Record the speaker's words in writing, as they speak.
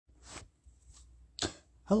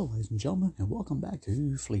Hello, ladies and gentlemen, and welcome back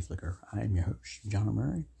to Flea Flicker. I am your host, John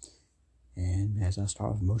Murray, and as I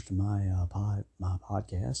start off most of my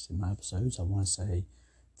podcasts and my episodes, I want to say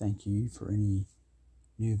thank you for any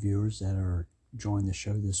new viewers that are joining the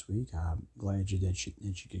show this week. I'm glad that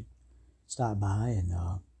you could stop by and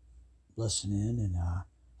listen in, and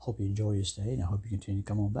hope you enjoy your stay, and I hope you continue to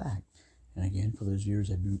come on back. And again, for those viewers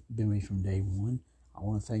that have been with me from day one, I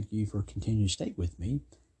want to thank you for continuing to stay with me.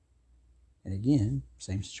 And again,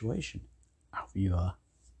 same situation. I hope you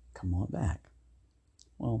come on back.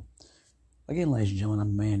 Well, again, ladies and gentlemen,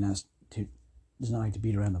 I'm a man does not like to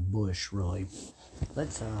beat around the bush, really.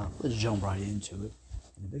 Let's jump right into it.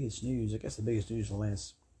 And the biggest news, the biggest news the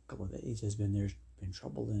last couple of days has been there's been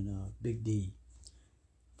trouble in Big D,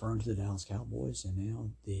 referring to the Dallas Cowboys, and now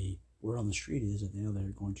the word on the street is that now they're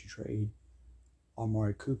going to trade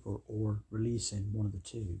Amari Cooper or releasing one of the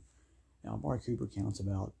two. Now, Amari Cooper counts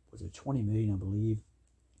about, was it $20 million, I believe,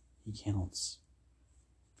 he counts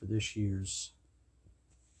for this year's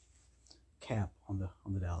cap on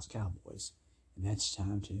the Dallas Cowboys, and that's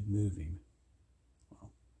time to move him.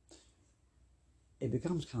 Well, it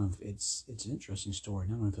becomes it's an interesting story,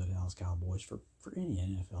 not only for the Dallas Cowboys, for any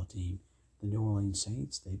NFL team. The New Orleans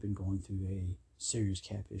Saints, they've been going through a serious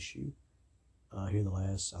cap issue here the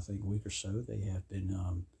last, I think, week or so. They have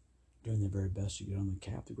been doing their very best to get on the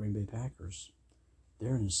cap. The Green Bay Packers,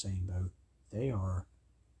 they're in the same boat. They are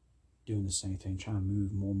doing the same thing, trying to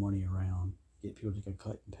move more money around, get people to get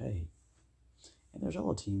cut and pay. And there's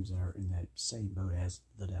other teams that are in that same boat as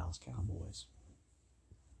the Dallas Cowboys.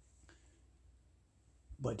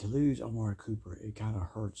 But to lose Amari Cooper, it kind of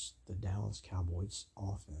hurts the Dallas Cowboys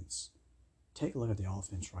offense. Take a look at the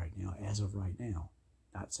offense right now, as of right now.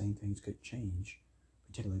 Not saying things could change,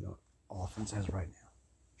 but take a look at the offense as of right now.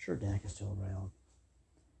 Sure, Dak is still around.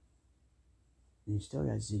 And you still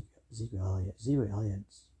got Zeke Elliott. Zeke Elliott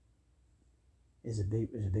is a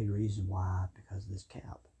big reason why, because of this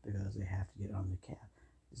cap, because they have to get on the cap.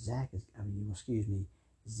 Zeke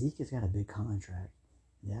has got a big contract.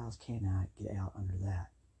 Dallas cannot get out under that.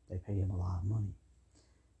 They pay him a lot of money.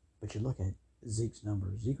 But you look at Zeke's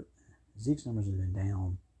numbers. Zeke's numbers have been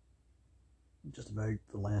down just about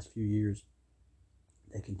the last few years.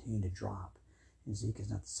 They continue to drop. And Zeke is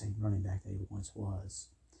not the same running back that he once was.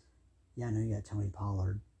 Yeah, I know you got Tony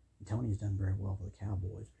Pollard. Tony's done very well for the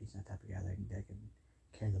Cowboys, but he's not that type of guy that can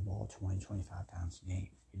carry the ball 20, 25 times a game.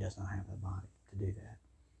 He does not have the body to do that.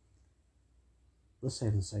 Let's say,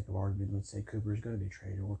 for the sake of argument, let's say Cooper is going to be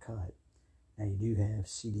traded or cut. Now, you do have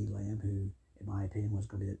CeeDee Lamb, who, in my opinion, was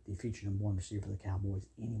going to be the featured number one receiver for the Cowboys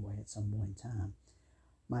anyway at some point in time.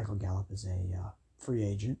 Michael Gallup is a free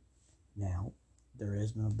agent now. There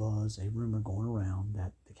has been a rumor going around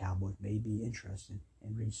that the Cowboys may be interested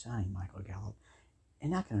in re-signing Michael Gallup.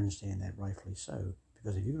 And I can understand that, rightfully so,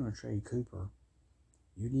 because if you're going to trade Cooper,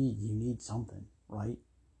 you need something, right?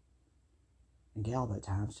 And Gallup at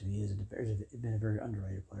times, to me, has been a very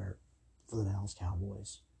underrated player for the Dallas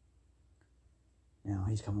Cowboys. Now,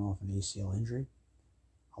 he's coming off an ACL injury.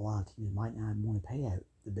 A lot of teams might not want to pay out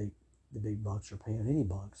the big bucks or pay out any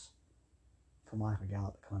bucks for Michael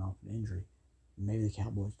Gallup coming off an injury. Maybe the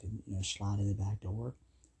Cowboys can, slide in the back door,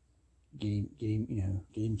 get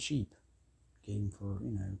him cheap, get him for,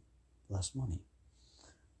 less money.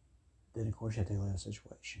 Then, of course, you have to take a look at the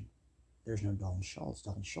situation. There's no Dalton Schultz.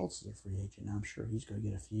 Dalton Schultz is a free agent. I'm sure he's going to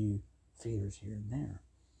get a few feeders here and there.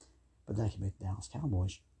 But that can make the Dallas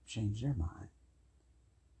Cowboys change their mind.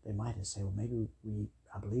 They might just say, well, maybe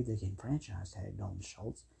I believe they can franchise tag Dalton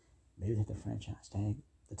Schultz. Maybe they have to franchise tag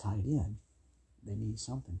the tight end. They need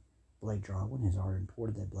something. Blake Jarwin has already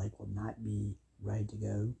reported that Blake will not be ready to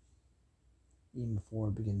go even before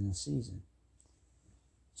the beginning of the season.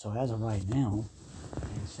 So as of right now,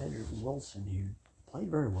 Cedric Wilson, who played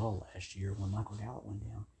very well last year when Michael Gallup went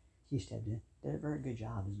down, he stepped in, did a very good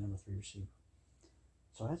job as number 3 receiver.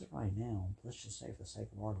 So as of right now, let's just say for the sake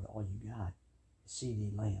of argument, all you got is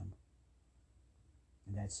CeeDee Lamb.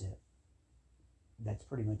 And that's it. That's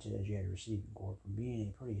pretty much it as you had a receiving core. From being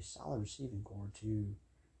a pretty solid receiving core to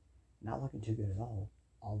not looking too good at all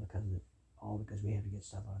because we have to get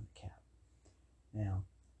stuff on the cap. Now,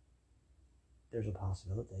 there's a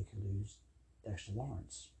possibility they could lose Dexter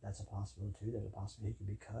Lawrence. That's a possibility too. There's a possibility he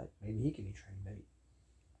could be cut. Maybe he could be trade bait.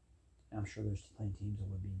 And I'm sure there's plenty of teams that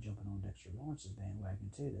would be jumping on Dexter Lawrence's bandwagon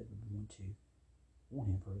too that would want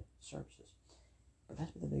him for services. But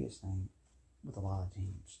that's the biggest thing with a lot of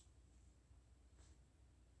teams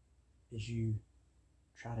is you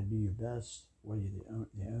try to do your best, whether you're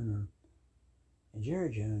the owner. And Jerry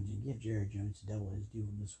Jones, and give Jerry Jones the devil his due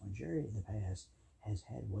on this one. Jerry in the past has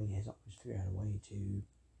always figured out a way to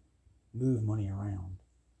move money around.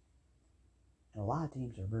 And a lot of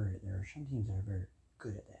teams there are some teams that are very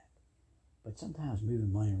good at that. But sometimes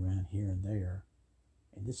moving money around here and there,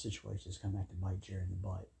 in this situation, has come back to bite Jerry in the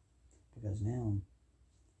butt. Because now,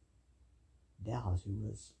 Dallas,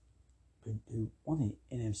 who won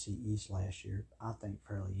the NFC East last year, I think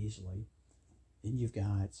fairly easily.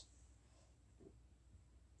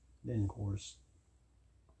 Then of course,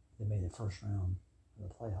 they made the first round of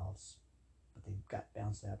the playoffs, but they got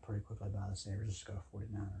bounced out pretty quickly by the San Francisco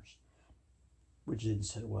 49ers, which didn't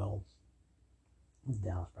sit well with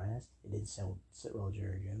Dallas Brass. It didn't sit well with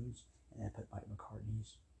Jerry Jones, and that put Mike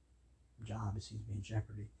McCarthy's job, it seems to be in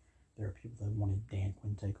jeopardy. There are people that wanted Dan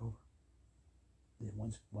Quinn to take over.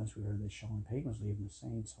 Then once we heard that Sean Payton was leaving the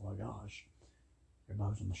Saints, oh my gosh,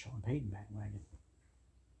 everybody was on the Sean Payton bandwagon.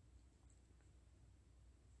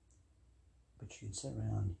 But you can sit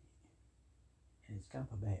around, and it's kind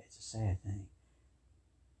of a bad, it's a sad thing.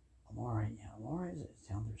 Amari is a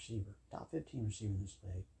talented receiver, top 15 receiver in this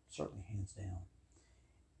league, certainly hands down.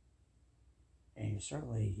 And he's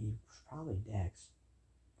probably Dak's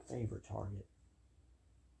favorite target.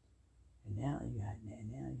 And now you have to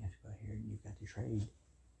go here and you've got to trade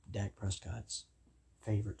Dak Prescott's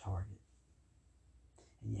favorite target.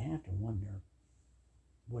 And you have to wonder,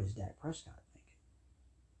 what is Dak Prescott thinking?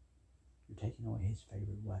 You're taking away his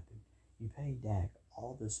favorite weapon. You paid Dak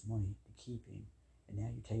all this money to keep him, and now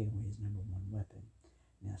you're taking away his number one weapon.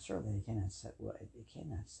 Now, certainly it cannot set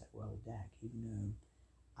well with Dak, even though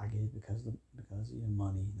I get it because of the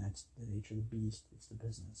money, and that's the nature of the beast. It's the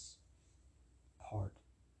business part.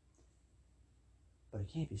 But it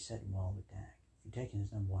can't be setting well with Dak. If you're taking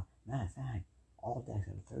his number one, matter of fact, all Dak's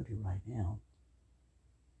got to throw to right now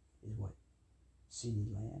is what?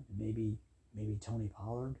 CeeDee Lamb, and maybe Tony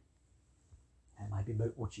Pollard. That might be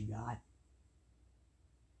about what you got.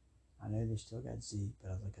 I know they still got Zeke,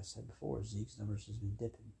 but like I said before, Zeke's numbers has been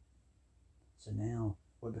dipping. So now,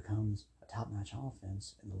 what becomes a top-notch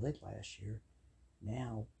offense in the league last year,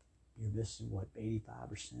 now you're missing,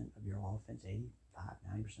 85% of your offense, 85,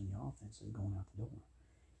 90% of your offense is going out the door.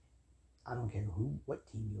 I don't care what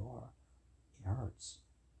team you are, it hurts.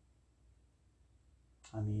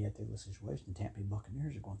 I mean, at the situation, the Tampa Bay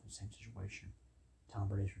Buccaneers are going through the same situation. Tom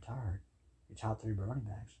Brady's retired. Your top three running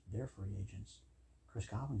backs, they're free agents. Chris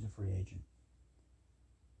Godwin's a free agent.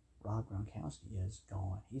 Rob Gronkowski is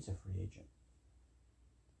gone. He's a free agent.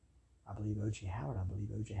 I believe O.J.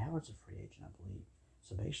 Howard's a free agent, I believe.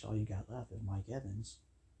 So basically all you got left is Mike Evans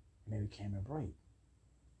and maybe Cameron Brate.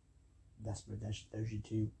 Those are your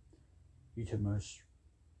two most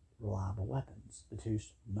reliable weapons. The two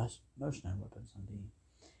most known weapons on the team.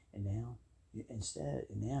 And now you're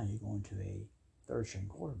going to a third string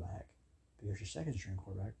quarterback because your second string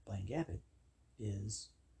quarterback, Blaine Gabbert, is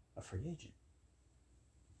a free agent.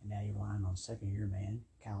 And now you're relying on second year man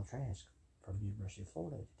Kyle Trask from the University of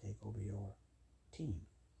Florida to take over your team.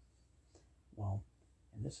 Well,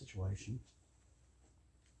 in this situation,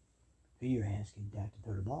 who you're asking Dak to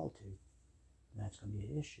throw the ball to, that's going to be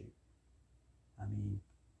an issue. I mean,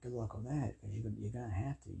 good luck on that, because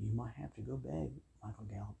you might have to go beg Michael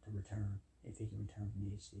Gallup to return, if he can return from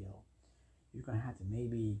the ACL. You're going to have to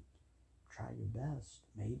maybe try your best.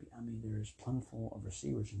 There's plentiful of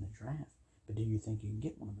receivers in the draft, but do you think you can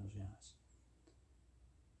get one of those guys?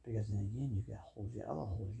 Because then again, you've got other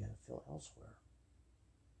holes you got to fill elsewhere.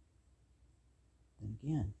 Then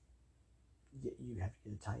again, you have to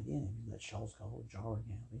get a tight end. If you let Schultz go, Jarwin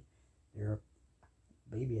County, there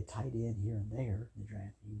may be a tight end here and there in the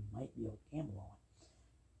draft you might be able to gamble on.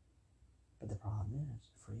 But the problem is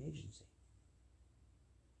free agency.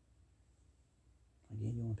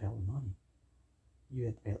 Again, you want to pay all the money. You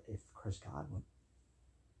have to pay. If Chris Godwin,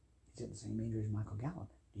 he's got the same injury as Michael Gallup,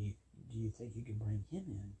 do you think you can bring him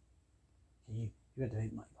in? You have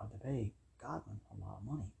to pay Godwin a lot of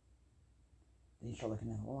money. Then you start looking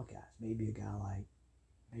at all the guys. Maybe a guy like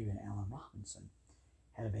an Allen Robinson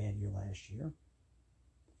had a bad year last year,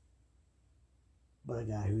 but a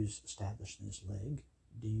guy who's established in this league,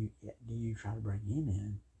 do you try to bring him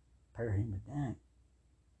in, pair him with Dak,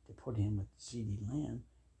 to put him with CeeDee Lamb,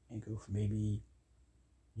 and go for maybe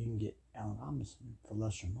you can get Allen Robinson for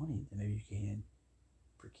lesser money than maybe you can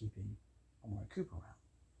for keeping Amari Cooper around?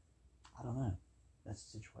 I don't know. That's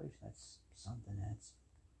the situation. That's something that's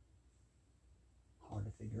hard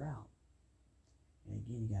to figure out. And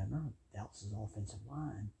again, you got to remember, Dallas's offensive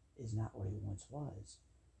line is not what he once was.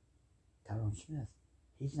 Tyron Smith,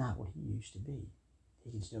 he's not what he used to be.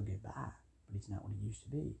 He can still get by, but he's not what he used to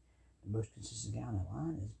be. The most consistent guy on that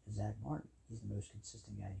line is Zach Martin. He's the most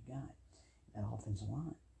consistent guy you got. That offensive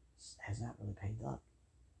line has not really paid up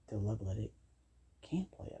to the level that it can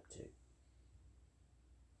play up to.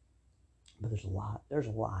 But there's a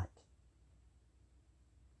lot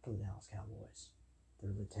for the Dallas Cowboys to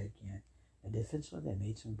really take in. And defensively, they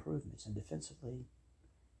made some improvements. And defensively,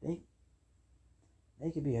 they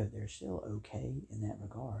could be out there still okay in that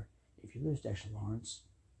regard. If you lose Dexter Lawrence,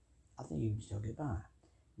 I think you can still get by.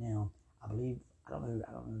 Now, I don't know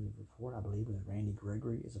the report. I believe that Randy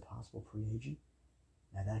Gregory is a possible free agent.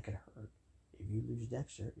 Now that could hurt. If you lose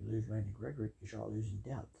Dexter, you lose Randy Gregory, you start losing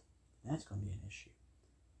depth. That's going to be an issue.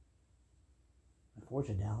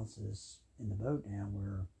 Unfortunately, Dallas is in the boat now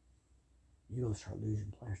where you're going to start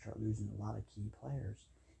losing players, start losing a lot of key players,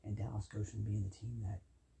 and Dallas goes from being the team that,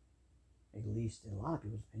 at least in a lot of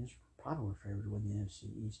people's opinions, probably were favored to win the NFC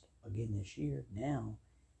East again this year. Now,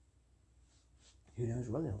 who knows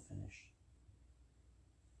where they'll finish?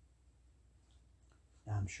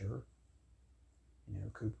 Now, I'm sure,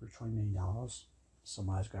 Cooper, $20 million.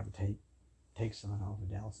 Somebody's got to take something off of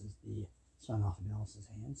Dallas's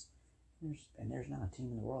hands. And there's not a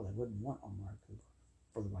team in the world that wouldn't want Amari Cooper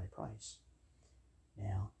for the right price.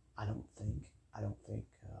 Now, I don't think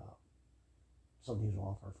some teams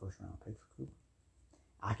will offer a first round pick for Cooper.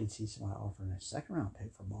 I could see somebody offering a second round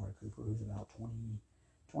pick for Amari Cooper, who's about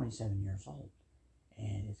 27 years old.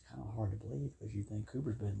 And it's kind of hard to believe because you think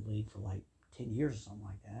Cooper's been in the league for like 10 years or something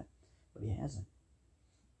like that, but he hasn't.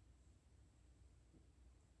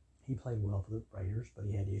 He played well for the Raiders, but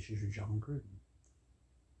he had issues with John Gruden.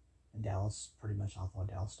 And Dallas, I thought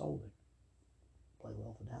Dallas stole it. Played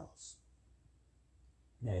well for Dallas.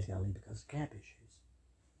 Now he's got to leave because of cap issues.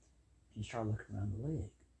 And you start looking around the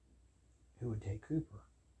league. Who would take Cooper?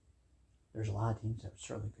 There's a lot of teams that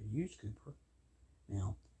certainly could use Cooper.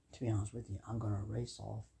 Now, to be honest with you, I'm going to erase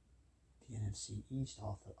off the NFC East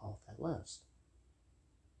off that list.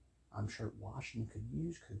 I'm sure Washington could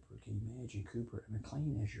use Cooper. Can you imagine Cooper and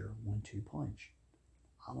McClain as your 1-2 punch?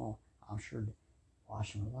 I'm sure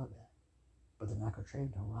Washington would love that. But they're not going to trade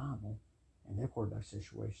him to a rival, and their quarterback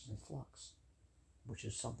situation is in flux, which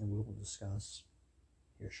is something we will discuss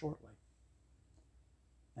here shortly.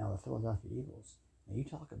 Now, the Philadelphia Eagles. Now, you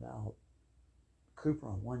talk about Cooper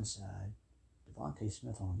on one side, Devontae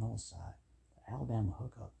Smith on another side, the Alabama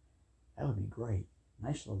hookup. That would be great.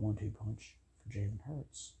 Nice little 1-2 punch for Jalen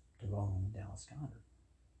Hurts to go along with Dallas Goedert.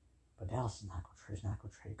 But Dallas is not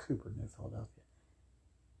going to trade Cooper to Philadelphia.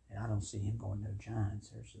 And I don't see him going to no Giants.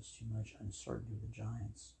 There's just too much uncertainty with the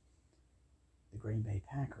Giants. The Green Bay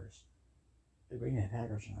Packers. The Green Bay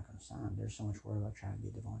Packers are not going to sign him. There's so much worry about trying to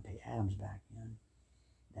get Devontae Adams back in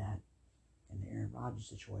that in the Aaron Rodgers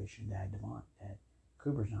situation that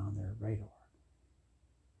Cooper's not on their radar.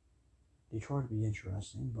 Detroit would be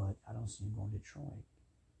interesting, but I don't see him going to Detroit.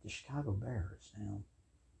 The Chicago Bears. Now,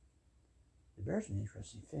 the Bears would be an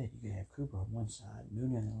interesting fit. You could have Cooper on one side,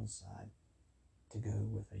 Mooney on the other side, to go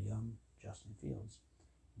with a young Justin Fields.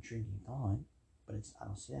 Intriguing thought, but I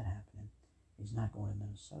don't see that happening. He's not going to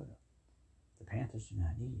Minnesota. The Panthers do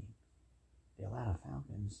not need him. The Atlanta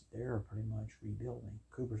Falcons, they're pretty much rebuilding.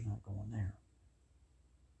 Cooper's not going there.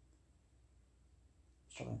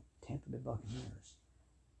 So Tampa Bay Buccaneers.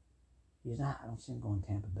 I don't see him going to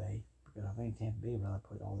Tampa Bay because I think Tampa Bay would rather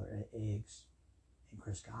put all their eggs in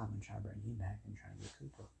Chris Godwin and try to bring him back than try to get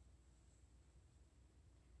Cooper.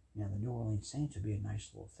 Now, the New Orleans Saints would be a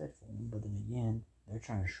nice little fit for him, but then again, they're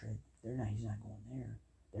trying to shred. He's not going there.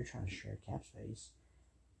 They're trying to shred cap space.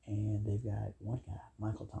 And they've got one guy,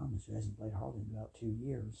 Michael Thomas, who hasn't played hardly in about 2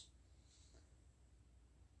 years.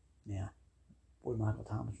 Now, boy, Michael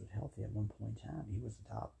Thomas was healthy at one point in time. He was the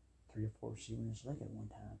top 3 or 4 receiver in this league at one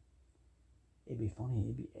time. It'd be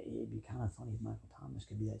funny. It'd be kind of funny if Michael Thomas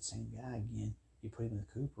could be that same guy again. You put him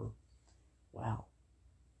with Cooper. Wow.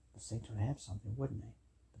 The Saints would have something, wouldn't they?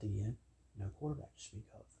 But again, no quarterback to speak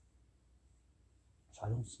of. So I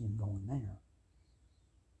don't see him going there.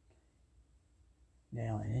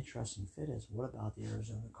 Now, an interesting fit is, what about the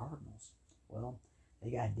Arizona Cardinals? Well,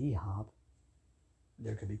 they got D-Hop.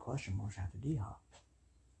 There could be question marks after D-Hop.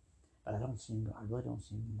 But I really don't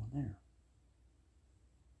see him going there.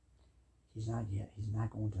 He's not yet. He's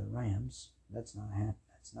not going to the Rams. That's not going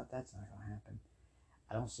to happen.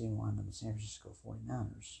 I don't see him winding up in the San Francisco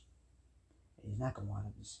 49ers. And he's not going to wind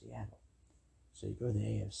up in Seattle. So you go to the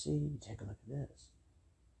AFC, you take a look at this.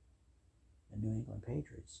 The New England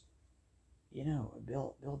Patriots.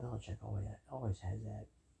 Bill Belichick always has that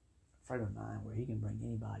frame of mind where he can bring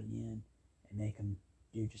anybody in and make them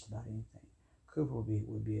do just about anything. Cooper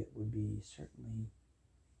would be certainly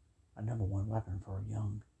a number one weapon for a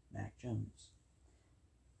young Mac Jones.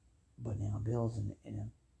 But now Bill's in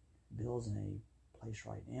a place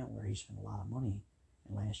right now where he spent a lot of money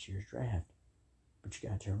in last year's draft. But you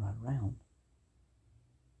got to turn right around.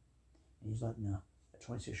 And he's letting a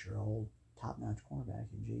 26-year-old top-notch cornerback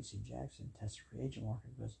in J.C. Jackson tested free agent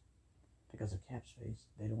market because of cap space.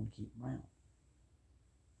 They don't want to keep him around.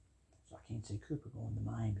 So I can't see Cooper going to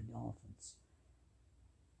Miami Dolphins.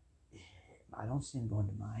 I don't see him going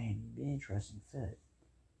to Miami. It'd be an interesting fit.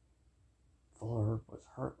 Fuller was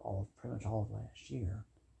hurt pretty much all of last year.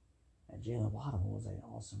 And Jalen Waddle was an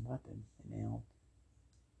awesome weapon. And now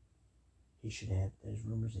he should have, there's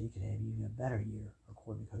rumors that he could have even a better year,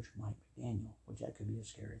 according to Coach Mike McDaniel, which that could be a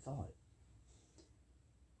scary thought.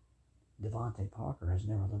 Devontae Parker has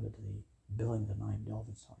never lived up to the billing the Miami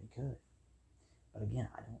Dolphins thought he could. But again,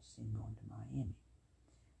 I don't see him going to Miami.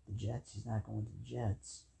 The Jets, he's not going to the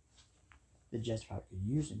Jets. The Jets probably could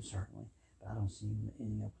use him, certainly, but I don't see him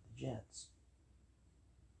ending up with the Jets.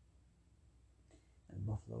 And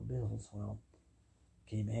the Buffalo Bills, well,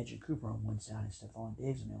 can you imagine Cooper on one side and Stephon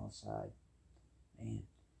Diggs on the other side? Man,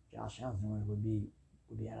 Josh Allen would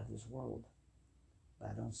be out of this world. But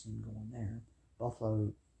I don't see him going there.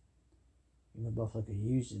 Buffalo, Buffalo could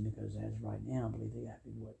use him because as of right now, I believe they got,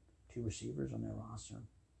 2 receivers on their roster.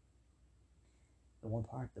 The one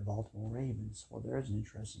part, the Baltimore Ravens, well, there's an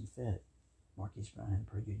interesting fit. Marquise Brown had a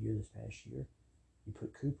pretty good year this past year. You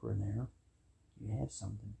put Cooper in there, you have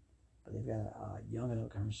something. But they've got a young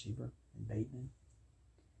adult receiver in Bateman.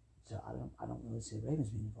 So I don't really see the Ravens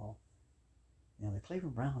being involved. Now the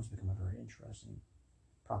Cleveland Browns become a very interesting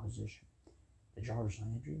proposition. The Jarvis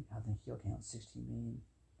Landry, I think he'll count $16 million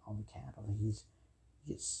on the cap. I think he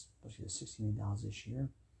gets $16 million this year.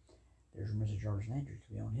 There's rumors that Jarvis Landry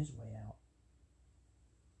could be on his way out.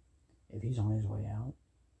 If he's on his way out,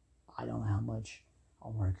 I don't know how much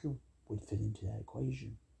Amari Cooper would fit into that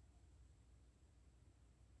equation.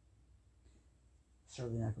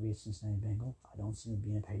 Certainly not going to be a Cincinnati Bengal. I don't see him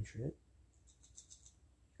being a Patriot.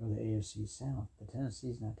 Go to the AFC South. The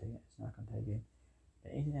Tennessee's not going to take him.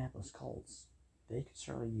 The Indianapolis Colts, they could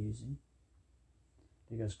certainly use him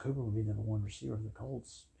because Cooper would be the number 1 receiver for the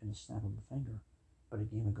Colts in the snap of a finger. But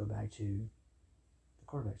again, we go back to the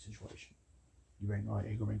quarterback situation. You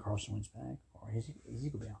bring Carson Wentz back, or is he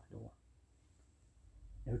going to be out the door?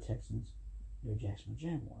 No Texans, no Jacksonville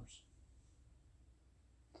Jaguars.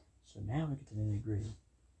 So now we get to the nitty-gritty.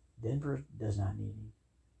 Denver does not need him.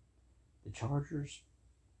 The Chargers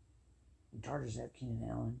have Keenan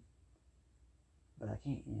Allen, but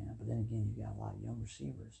But then again, you've got a lot of young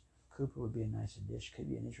receivers. Cooper would be a nice addition, could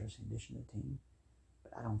be an interesting addition to the team,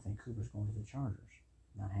 but I don't think Cooper's going to the Chargers.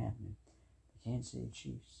 Not happening. The Kansas City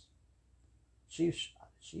Chiefs. The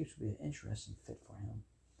Chiefs would be an interesting fit for him.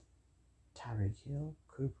 Tyreek Hill,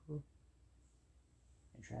 Cooper,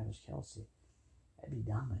 and Travis Kelce. That'd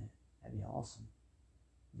be dominant. That'd be awesome.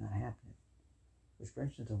 Not happening. Which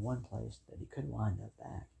brings us to one place that he could wind up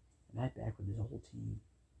back. And that back with his whole team.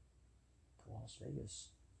 The Las Vegas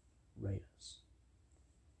Raiders.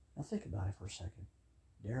 Now think about it for a second.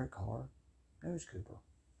 Derek Carr knows Cooper.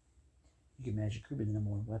 You can imagine Cooper the number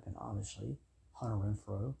 1 weapon, obviously. Hunter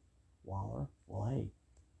Renfrow, Waller. Well, hey,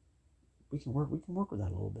 we can work with that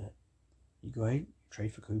a little bit. You go ahead,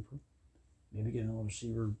 trade for Cooper. Maybe get another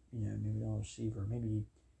receiver, maybe,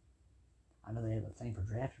 I know they have a thing for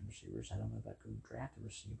drafting receivers. I don't know if I could draft a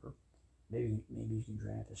receiver. Maybe you can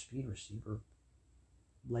draft a speed receiver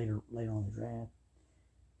later on in the draft.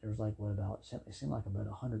 There was it seemed like about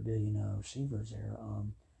 100 billion receivers there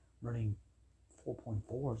running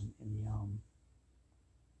 4.4s in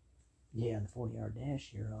the 40-yard dash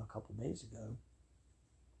here a couple of days ago.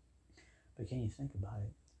 But can you think about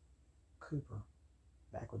it? Cooper,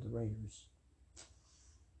 back with the Raiders.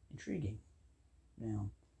 Intriguing. Now,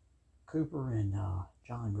 Cooper and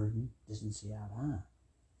John Gruden didn't see eye to eye.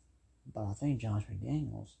 But I think Josh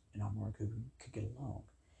McDaniels and Amari Cooper could get along.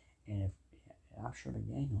 And I'm sure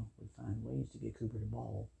McDaniel would find ways to get Cooper the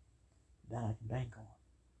ball that I can bank on.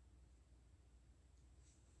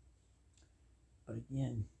 But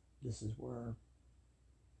again, this is where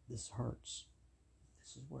this hurts.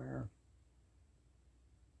 This is where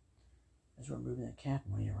moving that cap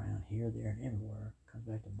money around here, there, and everywhere comes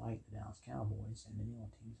back to bite the Dallas Cowboys and the New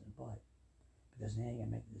England teams in the butt. Because now you got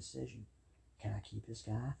to make the decision. Can I keep this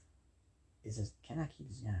guy? Can I keep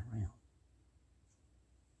this guy around?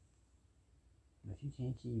 If you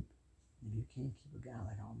can't keep a guy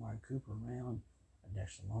like Amari Cooper around, or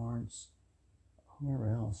Dexter Lawrence, whoever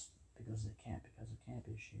else, because of cap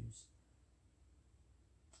issues,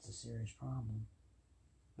 it's a serious problem.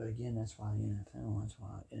 But again, that's why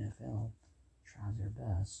NFL tries their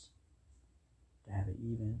best to have an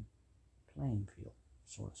even playing field,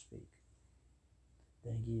 so to speak.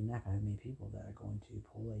 Then again, you're not going to have many people that are going to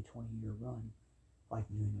pull a 20-year run like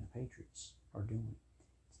the New England Patriots are doing.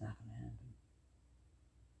 It's not going to happen.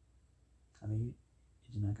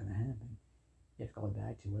 It's not going to happen. you have to go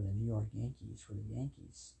back to where the New York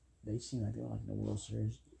Yankees, they seem like they were like in the World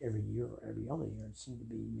Series every year or every other year. It seemed to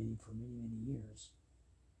be for many years.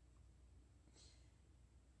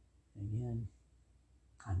 And again,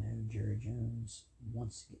 I know Jerry Jones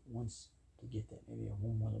wants to get that maybe a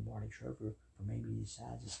warm weather Barty trophy, or maybe he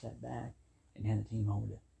decides to step back and hand the team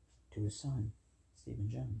over to his son, Stephen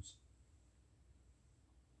Jones.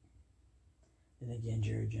 And again,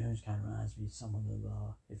 Jerry Jones kind of reminds me somewhat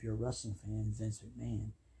of, if you're a wrestling fan, Vince McMahon.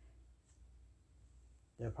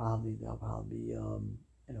 They'll probably be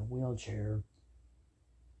in a wheelchair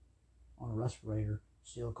on a respirator,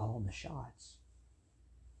 still calling the shots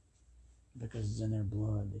because it's in their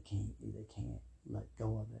blood. They can't let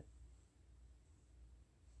go of it.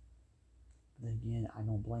 But then again, I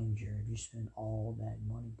don't blame Jerry. If you spend all that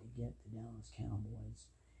money to get the Dallas Cowboys,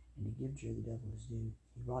 and to give Jerry the devil his due,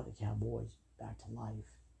 he brought the Cowboys back to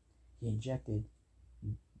life. He injected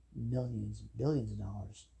billions of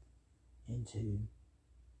dollars into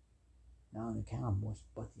not only the Cowboys,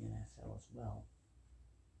 but the NFL as well,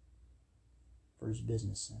 for his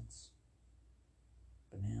business sense.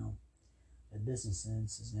 But now, the business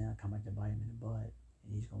sense is now coming to bite him in the butt,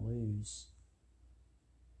 and he's going to lose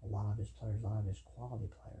a lot of his players, a lot of his quality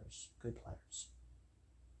players, good players.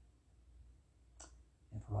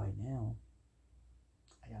 And for right now,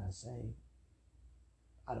 I gotta say,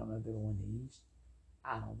 I don't know if they'll win the East.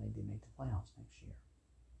 I don't think they make the playoffs next year,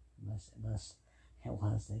 unless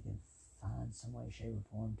they can find some way, shape, or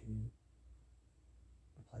form to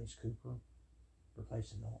replace Cooper, replace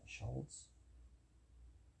Dalton Schultz.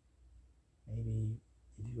 Maybe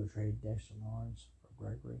if you go trade Dexter Lawrence or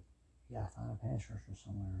Gregory, you gotta find a pass rusher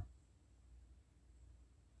somewhere.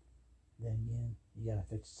 Then again, you gotta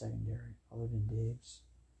fix the secondary. Other than Diggs,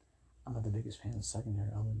 I'm not the biggest fan of the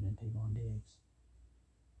secondary other than Trevon Diggs.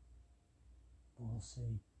 But we'll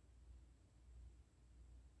see.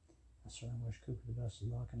 I certainly wish Cooper the best of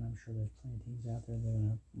luck, and I'm sure there's plenty of teams out there that are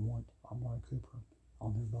going to want Amari Cooper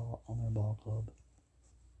on their ball club.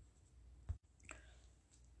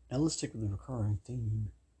 Now let's stick with the recurring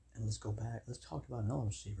theme, and let's go back. Let's talk about another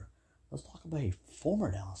receiver. Let's talk about a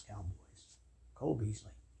former Dallas Cowboys, Cole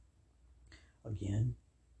Beasley. Again,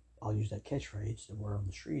 I'll use that catchphrase. The word on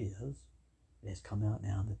the street is, it has come out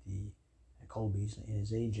now that Cole Beasley and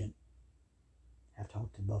his agent have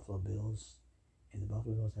talked to Buffalo Bills, and the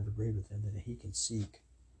Buffalo Bills have agreed with him that he can seek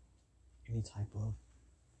any type of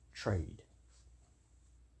trade.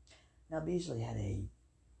 Now, Beasley had a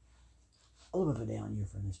little bit of a down year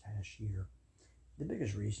from this past year. The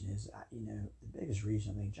biggest reason is, I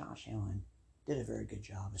think Josh Allen did a very good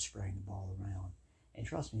job of spreading the ball around. And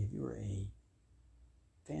trust me, if you were a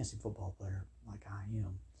fantasy football player like I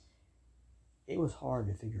am, it was hard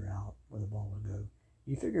to figure out where the ball would go.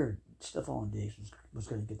 You figured Stephon Diggs was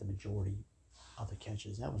going to get the majority of the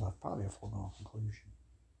catches. That was probably a foregone conclusion.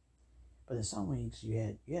 But in some weeks, you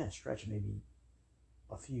had a stretch of maybe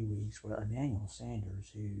a few weeks where Emmanuel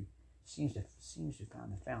Sanders, who seems to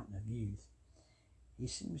find the fountain of youth, he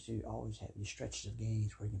seems to always have these stretches of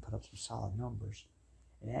games where he can put up some solid numbers.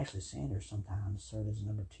 And actually, Sanders sometimes served as a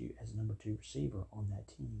number two receiver on that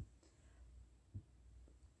team.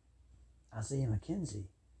 Isaiah McKenzie,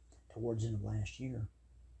 towards the end of last year,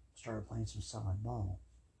 started playing some solid ball.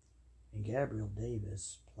 And Gabriel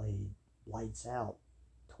Davis played lights out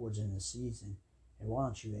towards the end of the season. And why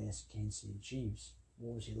don't you ask Kansas City Chiefs,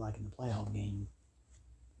 what was he like in the playoff game?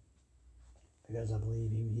 Because I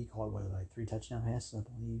believe he caught, 3 touchdown passes, I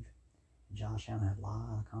believe. And Josh Allen had a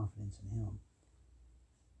lot of confidence in him.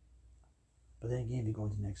 But then again, if you go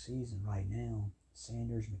into next season, right now,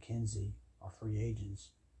 Sanders, McKenzie are free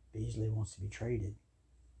agents. Beasley wants to be traded.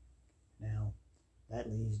 Now, that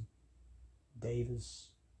leaves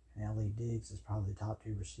Davis and L.A. Diggs as probably the top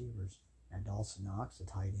 2 receivers. Now, Dawson Knox, the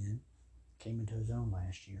tight end, came into his own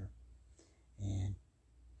last year. And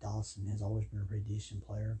Dawson has always been a pretty decent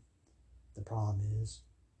player. The problem is,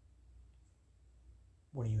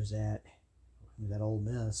 when he was at Ole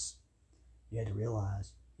Miss, you had to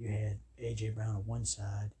realize you had A.J. Brown on one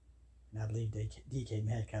side, and I believe DK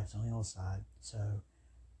Metcalf's on the other side. So,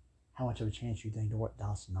 how much of a chance do you think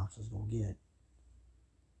Dawson Knox was going to get?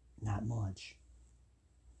 Not much.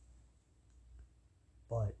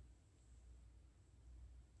 But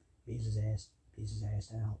Beasley's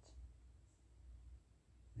asked out.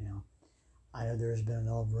 Now, I know there's been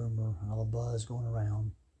another rumor, another buzz going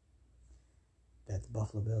around that the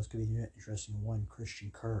Buffalo Bills could be interested in one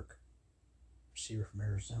Christian Kirk, receiver from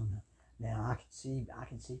Arizona. Now, I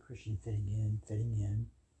can see Christian fitting in.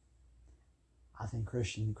 I think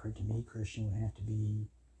Christian would have to be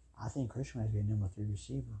a number 3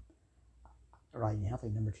 receiver. right now, I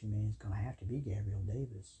think number 2 man is going to have to be Gabriel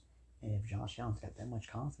Davis. And if Josh Allen's got that much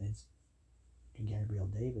confidence in Gabriel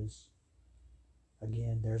Davis,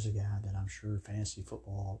 again, there's a guy that I'm sure fantasy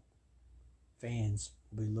football fans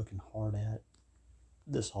will be looking hard at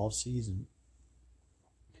this off season.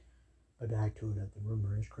 But back to it, the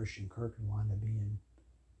rumor is Christian Kirk can wind up being,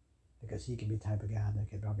 because he can be the type of guy that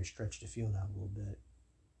could probably stretch the field out a little bit.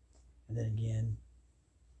 And then again,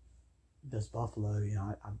 this Buffalo,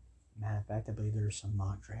 matter of fact, I believe there's some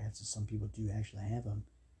mock drafts and some people do actually have them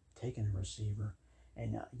taking a receiver.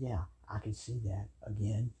 And yeah, I can see that.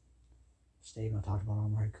 Again, Stephen talked about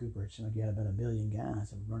Amari Cooper. It seemed like you had about a million guys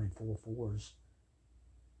that were running 4.4s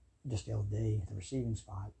just the other day at the receiving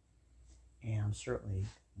spot. And certainly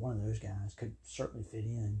one of those guys could certainly fit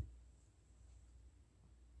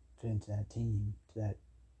into that team, to that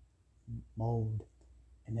mold,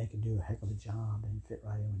 and they can do a heck of a job and fit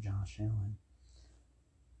right in with Josh Allen.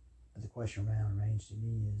 But the question around range to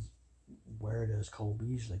me is, where does Cole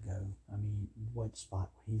Beasley go? I mean, what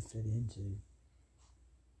spot will he fit into?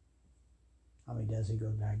 I mean, does he go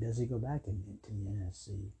back? Does he go back to the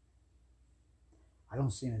NFC? I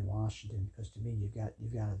don't see him in Washington because to me, you've got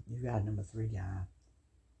a number 3 guy,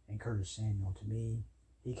 and Curtis Samuel. To me,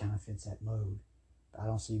 he kind of fits that mode. But I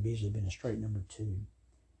don't see Beasley being a straight number 2.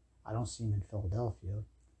 I don't see him in Philadelphia.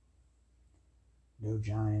 No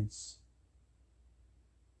Giants.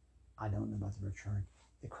 I don't know about the return.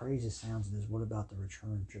 The craziest sounds of this, what about the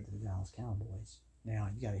return trip to the Dallas Cowboys? Now,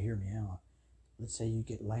 you got to hear me out. Let's say you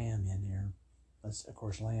get Lamb in there. Of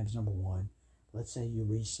course, Lamb's number 1. Let's say you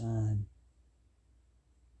re-sign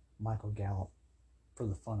Michael Gallup for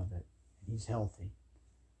the fun of it, and he's healthy.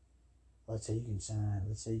 Let's say you can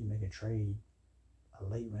make a trade, a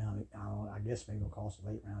late round, I guess maybe it'll cost a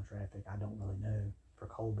late round draft pick, I don't really know, for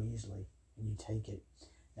Cole Beasley, and you take it.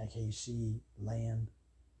 In that case, you see Lamb,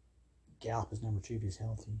 Gallup is number 2 if he's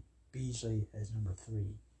healthy, Beasley is number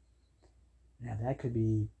 3. Now that could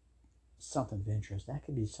be something of interest. That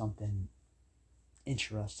could be something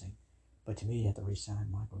interesting. But to me, you have to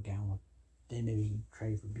re-sign Michael Gallup. Then maybe you can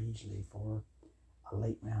trade for Beasley for a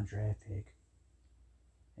late round draft pick.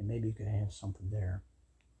 And maybe you could have something there.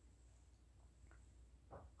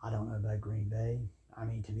 I don't know about Green Bay. I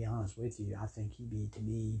mean, to be honest with you, I think it'd be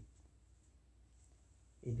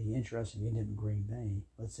interesting to end up in Green Bay.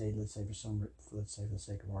 Let's say for the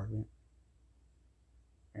sake of argument,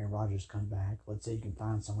 Aaron Rodgers comes back. Let's say you can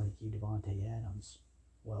find somebody to keep Devontae Adams.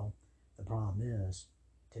 Well, the problem is,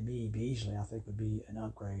 to me, Beasley, I think, would be an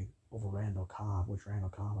upgrade over Randall Cobb, which Randall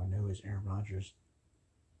Cobb, I know, is Aaron Rodgers'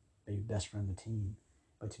 best friend of the team.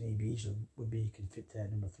 But to me, Beasley can fit to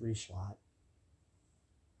that number 3 slot.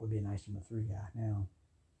 Would be a nice number 3 guy. Now,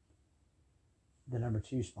 the number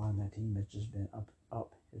 2 spot in that team has just been up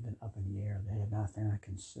in the air. They have not found a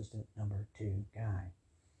consistent number 2 guy.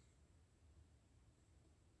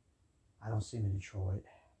 I don't see him in Detroit.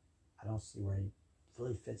 I don't see where he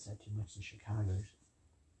really fits that too much in Chicago's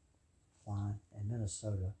line. And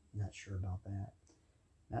Minnesota, not sure about that.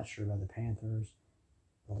 Not sure about the Panthers.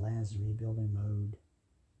 The Lions rebuilding mode.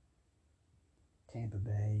 Tampa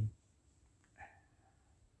Bay.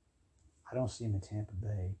 I don't see him in Tampa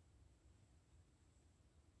Bay.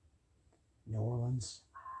 New Orleans.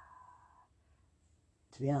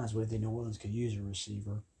 To be honest with you, New Orleans could use a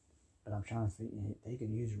receiver. But I'm trying to think, they could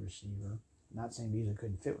use a receiver. I'm not saying Beasley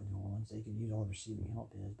couldn't fit with New Orleans. They could use all the receiving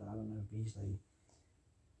help is, but I don't know if Beasley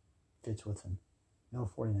fits with them. No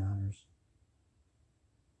 49ers.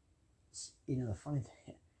 The funny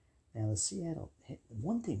thing, now the Seattle,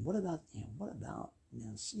 one thing, what about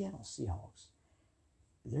the Seattle Seahawks?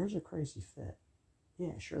 There's a crazy fit.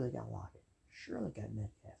 Yeah, sure they got Lockett. Sure they got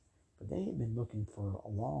Metcalf. But they have been looking for a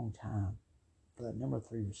long time for that number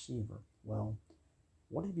 3 receiver. Well,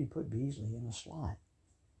 what if you put Beasley in a slot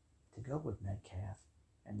to go with Metcalf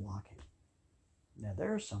and Lockett? Now,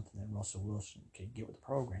 there's something that Russell Wilson could get with the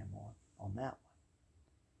program on that one.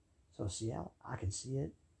 So, Seattle, I can see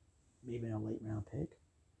it, maybe in a late round pick.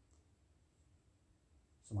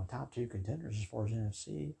 So, my top 2 contenders as far as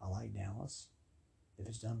NFC, I like Dallas, if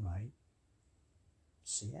it's done right.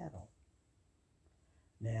 Seattle.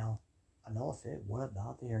 Now, another fit, what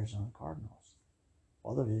about the Arizona Cardinals?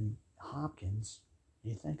 Other than Hopkins,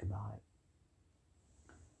 you think about it.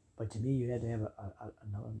 But to me, you had to have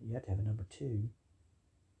a number 2.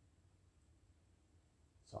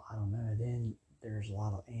 So I don't know. Then there's a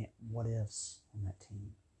lot of what ifs on that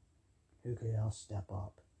team. Who could else step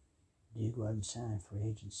up? Do you go out and sign free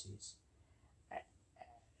agencies?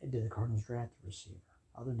 Did the Cardinals draft a receiver?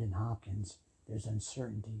 Other than Hopkins, there's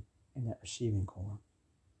uncertainty in that receiving core.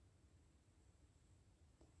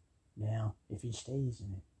 Now, if he stays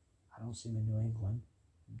in it, I I don't see him in New England.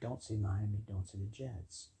 Don't see Miami. Don't see the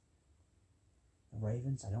Jets. The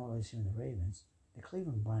Ravens, I don't really see him in the Ravens. The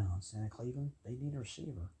Cleveland Browns, now Cleveland, they need a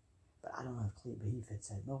receiver. But I don't know if Cleveland, he fits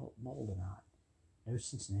that mold or not. No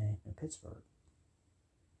Cincinnati, no Pittsburgh.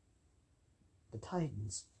 The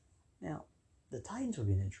Titans. Now, the Titans would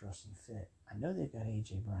be an interesting fit. I know they've got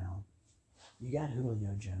A.J. Brown. You got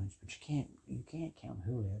Julio Jones, but you can't count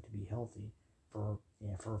Julio to be healthy for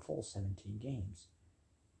a full 17 games.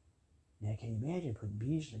 Now, can you imagine putting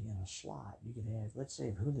Beasley in a slot? You could have, let's say,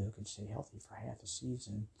 if Julio could stay healthy for half the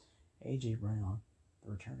season, A.J. Brown,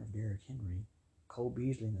 the return of Derrick Henry, Cole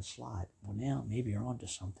Beasley in the slot. Well, now maybe you're onto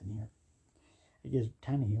something here. It gives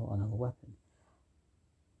Tannehill another weapon.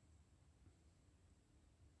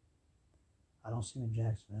 I don't see him in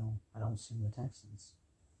Jacksonville. I don't see him in the Texans.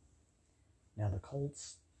 Now, the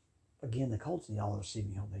Colts, again, the Colts need all the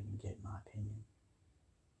receiving help they can get, in my opinion.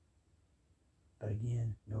 But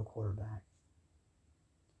again, no quarterback.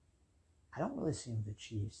 I don't really see him with the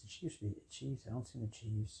Chiefs. The Chiefs would be the Chiefs. I don't see him with the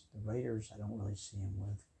Chiefs. The Raiders, I don't really see him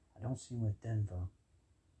with. I don't see him with Denver.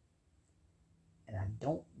 And I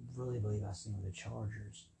don't really believe I see him with the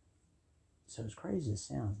Chargers. So as crazy as it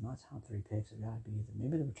sounds, my top 3 picks have got to be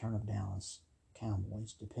maybe the return of Dallas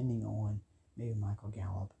Cowboys, depending on maybe Michael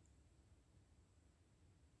Gallup.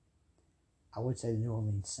 I would say the New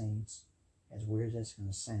Orleans Saints, as weird as that's going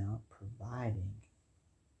to sound, providing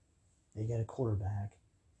they get a quarterback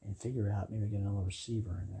and figure out maybe get another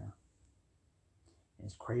receiver in there. And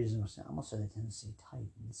as crazy as it sound, I'm going to say the Tennessee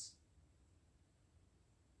Titans.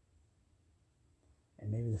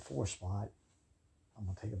 And maybe the 4th spot, I'm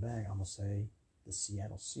going to take it back. I'm going to say the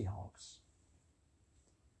Seattle Seahawks.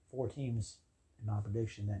 4 teams, in my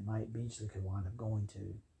prediction, that Mike Beasley could wind up going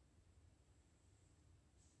to.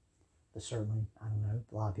 But certainly, I don't know,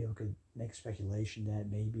 a lot of people could make speculation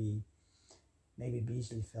that maybe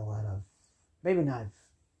Beasley fell out of, maybe not,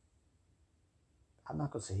 I'm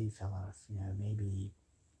not going to say he fell out of, maybe,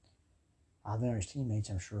 I know his teammates,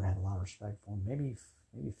 I'm sure, had a lot of respect for him. Maybe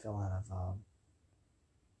fell out of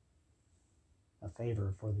a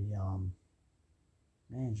favor for the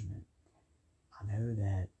management. I know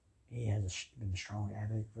that he has been a strong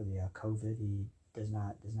advocate for the COVID. He does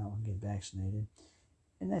not want to get vaccinated.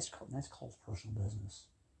 And that's called personal business.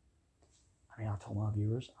 I mean, I told my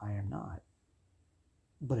viewers I am not.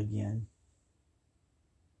 But again,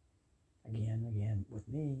 with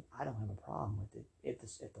me, I don't have a problem with it. If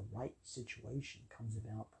the right situation comes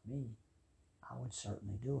about for me, I would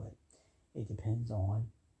certainly do it. It depends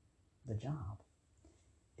on the job.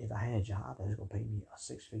 If I had a job that was going to pay me a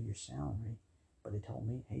 6-figure salary, but they told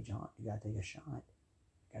me, hey, John, you got to take a shot.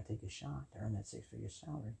 You got to take a shot to earn that 6-figure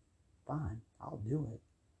salary. Fine, I'll do it.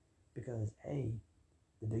 Because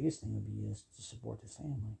the biggest thing would be is to support the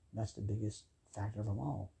family. That's the biggest factor of them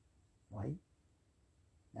all, right?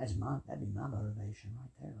 That'd be my motivation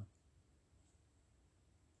right there.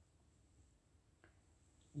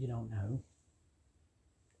 You don't know.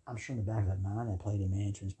 I'm sure in the back of their mind, that played in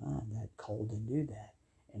management's mind that Cole didn't do that,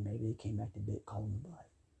 and maybe they came back to bit Cole in the butt.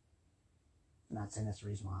 I'm not saying that's the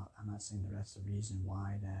reason why. I'm not saying that's the reason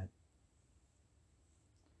why that.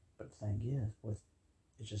 But the thing is,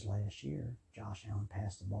 it's just last year, Josh Allen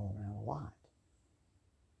passed the ball around a lot.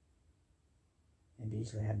 And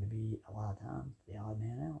Beasley had to be, a lot of times, the odd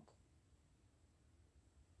man out.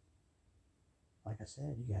 Like I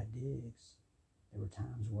said, you got Diggs. There were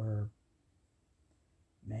times where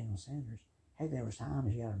Emmanuel Sanders, there was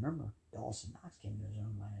times, you got to remember, Dawson Knox came to his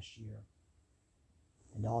own last year.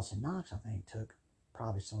 And Dawson Knox, I think, took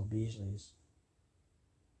probably some of Beasley's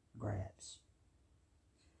grabs.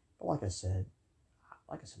 But like I said,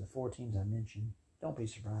 the 4 teams I mentioned, don't be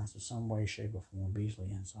surprised if some way, shape, or form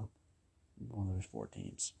Beasley ends up one of those 4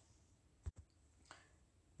 teams.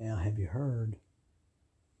 Now, have you heard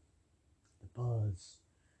the buzz?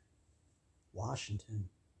 Washington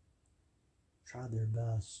tried their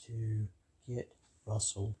best to get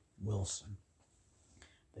Russell Wilson.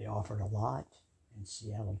 They offered a lot, and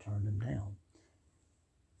Seattle turned them down.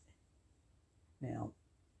 Now,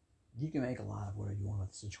 you can make a lot of whatever you want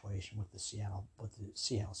with the situation with the Seattle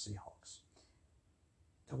Seahawks.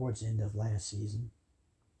 Towards the end of last season,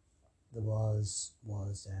 the buzz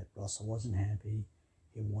was that Russell wasn't happy.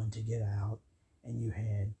 He wanted to get out, and you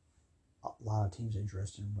had a lot of teams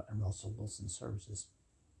interested in Russell Wilson's services,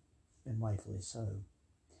 and rightfully so.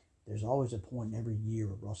 There's always a point in every year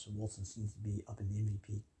where Russell Wilson seems to be up in the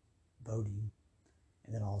MVP voting,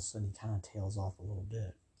 and then all of a sudden he kind of tails off a little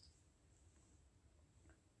bit.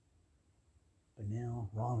 But now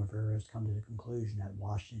Ron Rivera has come to the conclusion that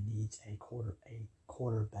Washington needs a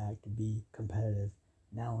quarterback to be competitive,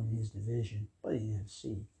 not only in his division, but in the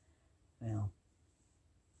NFC. Now,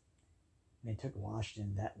 and it took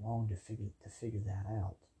Washington that long to figure that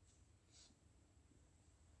out.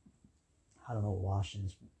 I don't know what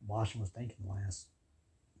Washington was thinking the last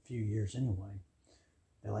few years anyway.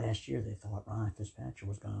 The last year they thought Ryan Fitzpatrick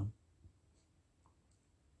was gonna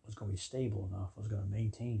be stable enough, was gonna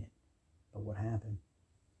maintain it. But what happened?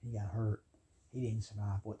 He got hurt. He didn't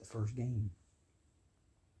survive the first game.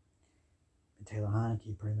 And Taylor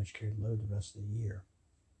Heinicke pretty much carried the load the rest of the year.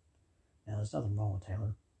 Now there's nothing wrong with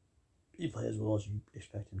Taylor. He played as well as you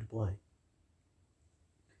expect him to play.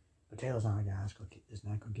 But Taylor's not a guy that's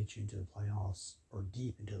not going to get you into the playoffs or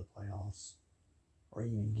deep into the playoffs or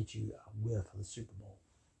even get you a whiff of the Super Bowl.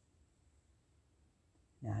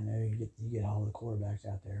 Now, I know you get all the quarterbacks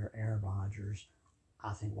out there, Aaron Rodgers.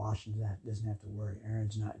 I think Washington doesn't have to worry.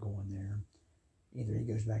 Aaron's not going there. Either he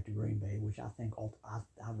goes back to Green Bay, which I think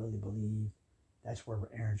I really believe that's where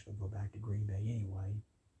Aaron's going to go back to Green Bay anyway.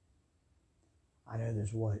 I know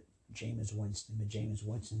there's Jameis Winston, but Jameis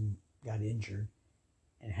Winston got injured.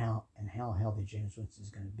 And how healthy Jameis Winston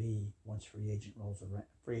is going to be once free agency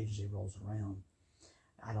rolls around.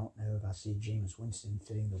 I don't know if I see Jameis Winston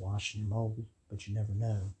fitting the Washington mold, but you never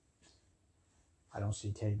know. I don't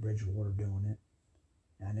see Teddy Bridgewater doing it.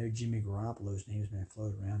 Now, I know Jimmy Garoppolo's name has been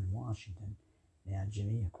floated around in Washington. Now,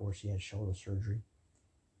 Jimmy, of course, he had shoulder surgery.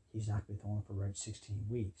 He's not going to be throwing for around 16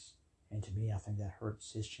 weeks. And to me, I think that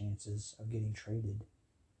hurts his chances of getting traded.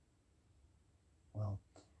 Well,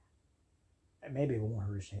 maybe it won't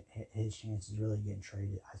hurt his chances of really getting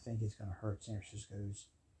traded. I think it's going to hurt San Francisco's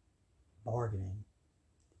bargaining,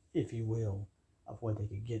 if you will, of what they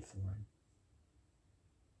could get for him.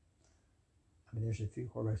 I mean, there's a few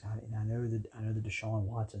quarterbacks, and I know the Deshaun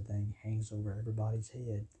Watson thing hangs over everybody's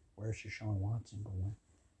head. Where's Deshaun Watson going?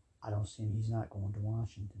 I don't see him. He's not going to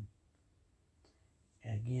Washington.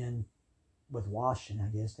 And again, with Washington,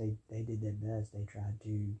 I guess they did their best. They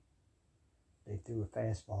threw a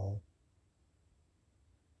fastball.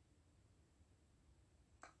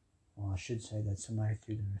 Well, I should say that somebody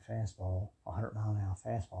threw them a fastball, a 100-mile-an-hour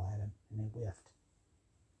fastball at him, and they whiffed.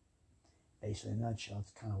 Basically, in a nutshell,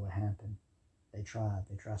 that's kind of what happened. They tried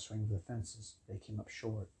swinging for the fences. They came up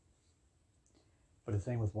short. But the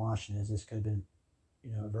thing with Washington is this could have been,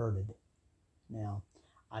 averted. Now,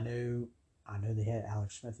 I know they had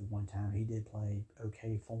Alex Smith at one time. He did play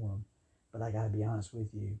okay for them. But I got to be honest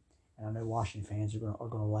with you, and I know Washington fans are going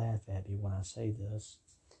to laugh at me when I say this,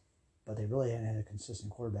 but they really haven't had a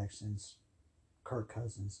consistent quarterback since Kirk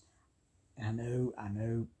Cousins. And I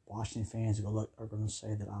know Washington fans are going to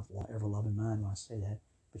say that I've ever loved in mind when I say that,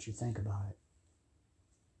 but you think about it.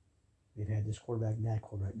 We've had this quarterback and that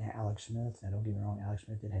quarterback. Now Alex Smith. Now don't get me wrong, Alex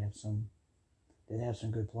Smith did have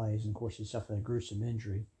some good plays, and of course he suffered a gruesome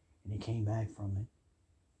injury, and he came back from it.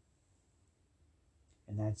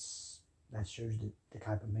 And that shows the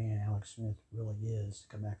type of man Alex Smith really is, to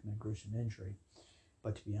come back from a gruesome injury.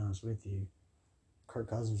 But to be honest with you, Kirk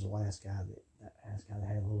Cousins was the last guy that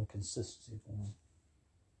had a little consistency for him.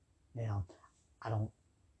 Now, I don't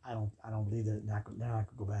believe that now I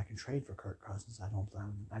could go back and trade for Kirk Cousins.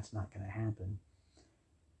 That's not going to happen.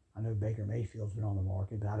 I know Baker Mayfield's been on the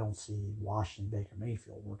market, but I don't see Washington Baker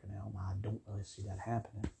Mayfield working out. I don't really see that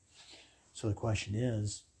happening. So the question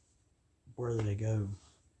is, where do they go?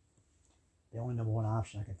 The only number one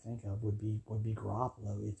option I can think of would be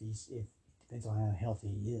Garoppolo if depends on how healthy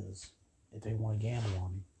he is, if they want to gamble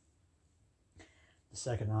on him. The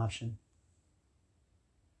second option,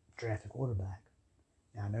 draft a quarterback.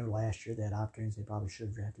 Now, I know last year they had opportunities. They probably should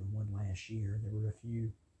have drafted one last year. There were a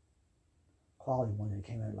few quality ones that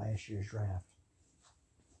came out of last year's draft.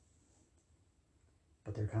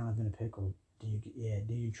 But they're kind of in a pickle. Do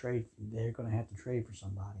you trade? They're going to have to trade for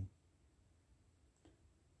somebody.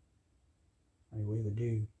 I mean, what you would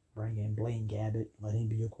do, bring in Blaine Gabbert, let him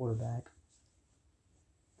be your quarterback.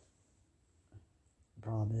 The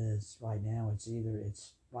problem is, right now,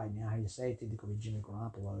 how you say it's either going to be Jimmy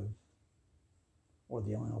Garoppolo, or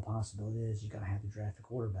the only possibility is you got to have to draft a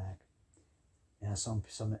quarterback. Now, some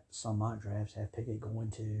mock drafts have Pickett going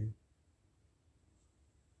to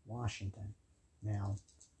Washington. Now,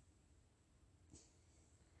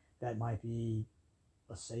 that might be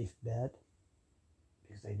a safe bet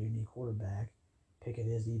because they do need quarterback. Pickett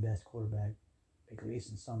is the best quarterback, at least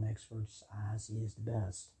in some experts' eyes. He is the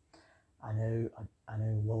best. I know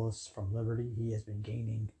Willis from Liberty. He has been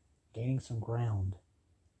gaining some ground,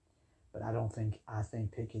 but I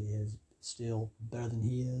think Pickett is still better than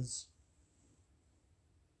he is.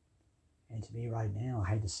 And to me, right now,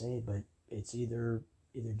 I hate to say it, but it's either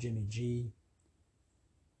Jimmy G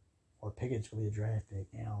or Pickett's going to be the draft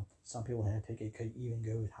pick. Now, some people have Pickett could even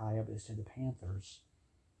go high up as to the Panthers.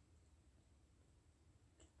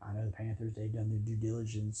 the Panthers, they've done their due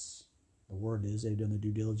diligence. The word is they've done their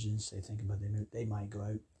due diligence. They think about they might go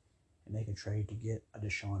out and make a trade to get a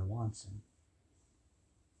Deshaun Watson.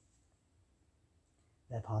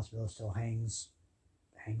 That possibility still hangs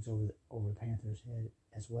over the Panthers' head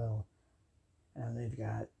as well. And they've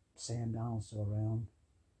got Sam Darnold still around.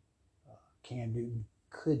 Cam Newton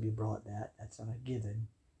could be brought back. That's not a given.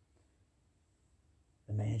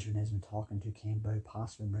 The management has been talking to Cambo,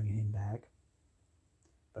 possibly bringing him back.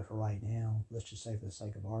 But for right now, let's just say for the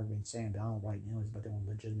sake of argument, Sam Darnold right now is about the only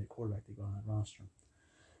legitimate quarterback they got on that roster.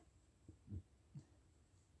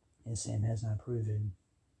 And Sam has not proven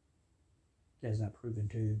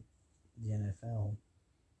to the NFL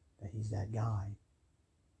that he's that guy.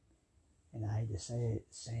 And I hate to say it,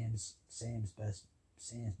 Sam's best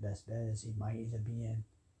bet is he might end up being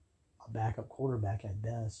a backup quarterback at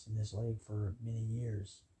best in this league for many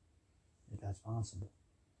years, if that's possible.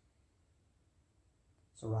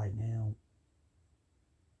 So right now,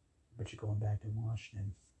 but you're going back to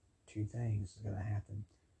Washington, two things are going to happen.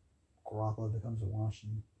 Garoppolo becomes a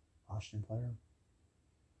Washington player,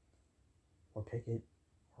 or Pickett,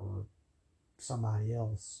 or somebody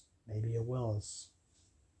else, maybe a Willis.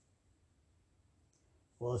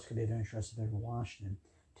 Willis could be very interested in Washington.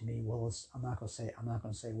 To me, Willis, I'm not gonna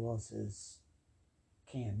say Willis is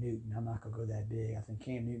Cam Newton. I'm not gonna go that big. I think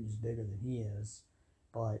Cam Newton is bigger than he is,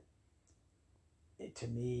 but to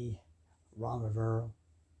me, Ron Rivera,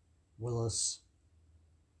 Willis,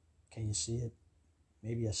 can you see it?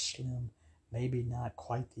 Maybe a slim, maybe not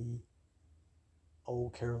quite the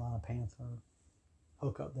old Carolina Panther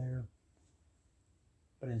hook up there,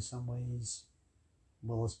 but in some ways,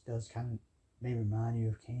 Willis does kind of maybe remind you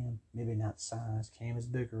of Cam. Maybe not size. Cam is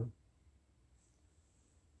bigger,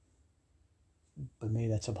 but maybe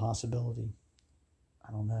that's a possibility.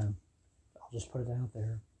 I don't know. I'll just put it out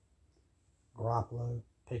there. Garoppolo,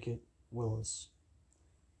 Pickett, Willis.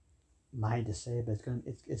 I hate to say it, but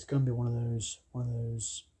it's gonna be one of those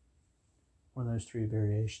three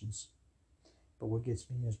variations. But what gets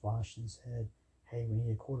me is Washington said, "Hey, we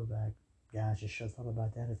need a quarterback." Guys, you should have thought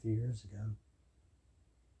about that a few years ago.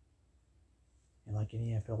 And like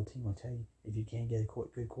any NFL team will tell you, if you can't get a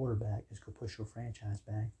good quarterback, it's going to push your franchise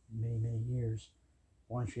back many, many years.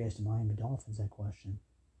 Why don't you ask the Miami Dolphins that question?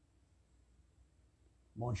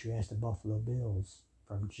 Why don't you ask the Buffalo Bills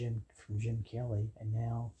from Jim Kelly, and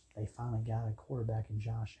now they finally got a quarterback in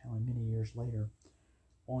Josh Allen many years later.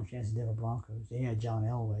 Why don't you ask the Denver Broncos? They had John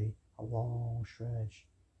Elway a long stretch.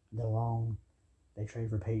 They traded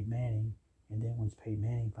for Peyton Manning, and then once Peyton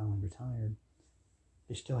Manning finally retired,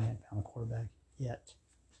 they still hadn't found a quarterback yet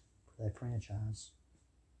for that franchise.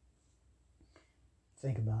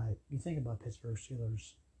 Think about it. You think about Pittsburgh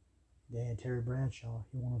Steelers. They had Terry Bradshaw.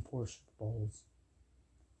 He won 4 Super Bowls.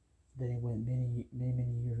 Then he went many, many,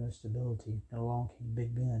 many years of stability. And along came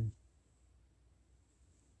Big Ben.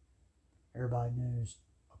 Everybody knows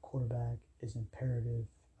a quarterback is imperative.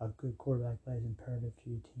 A good quarterback play is imperative to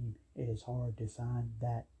your team. It is hard to find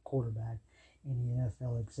that quarterback. Any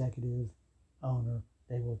NFL executive, owner,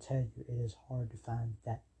 they will tell you it is hard to find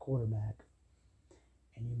that quarterback.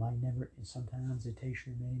 And you might never, and sometimes it takes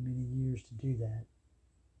you many, many years to do that.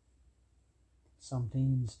 Some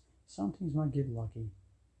teams might get lucky.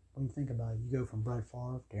 When you think about it, you go from Brett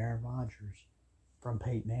Favre to Aaron Rodgers, from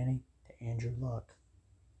Peyton Manning to Andrew Luck.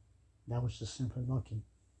 That was just simply lucky.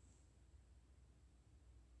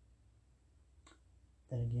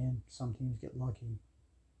 Then again, some teams get lucky.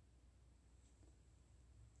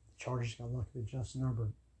 The Chargers got lucky with Justin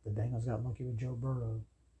Herbert. The Bengals got lucky with Joe Burrow.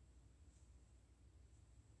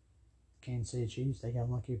 Kansas City Chiefs, they got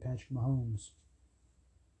lucky with Patrick Mahomes.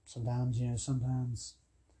 Sometimes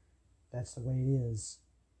that's the way it is.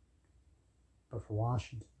 But for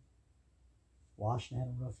Washington had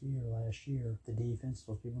a rough year last year. The defense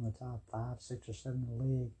was people in the top 5, 6, or 7 in the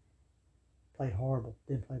league. Played horrible.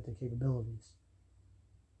 Didn't play up their capabilities.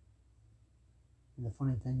 And the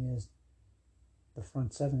funny thing is, the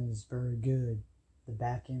front 7 is very good. The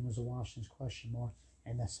back end was a Washington's question mark,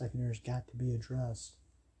 and that secondary's got to be addressed.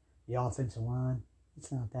 The offensive line,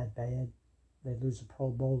 it's not that bad. They lose a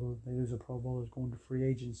Pro Bowler. Who's going to free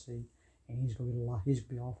agency, and he's going to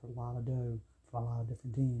be offered a lot of dough from a lot of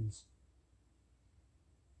different teams.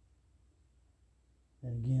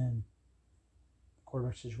 Then again, the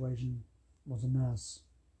quarterback situation was a mess.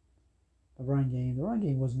 The run game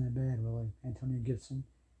wasn't that bad, really. Antonio Gibson,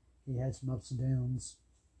 he had some ups and downs.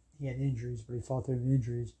 He had injuries, but he fought through the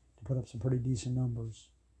injuries to put up some pretty decent numbers.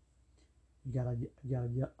 You got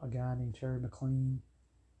a guy named Terry McLean,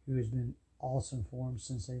 who has been awesome for him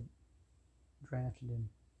since they drafted him.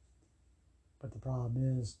 But the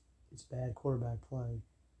problem is, it's bad quarterback play.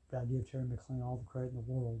 But I give Terry McLaurin all the credit in the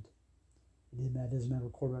world. It doesn't matter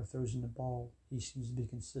what quarterback throws in the ball. He seems to be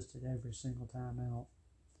consistent every single time out.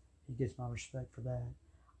 He gets my respect for that.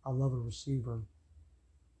 I love a receiver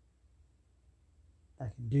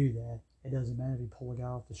that can do that. It doesn't matter if you pull a guy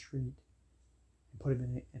off the street and put him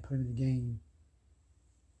in the game.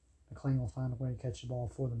 McLaurin will find a way to catch the ball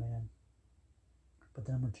for the man. But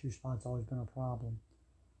the number 2 spot's always been a problem.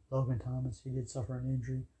 Logan Thomas, he did suffer an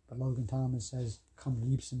injury, but Logan Thomas has come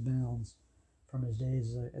leaps and bounds from his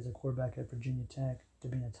days as a quarterback at Virginia Tech to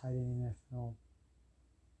being a tight end in the NFL.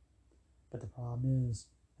 But the problem is,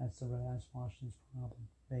 that's Washington's problem.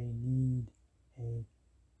 They need a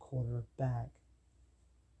quarterback.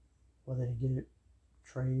 Whether they get it,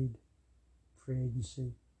 trade, free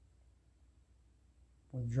agency,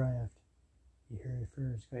 or draft, you hear it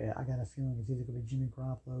first. I got a feeling it's either going to be Jimmy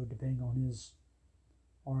Garoppolo, depending on his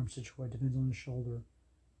arm situation, depends on his shoulder,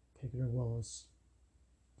 Pickett or Willis.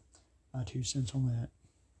 My 2 cents on that.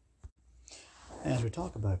 As we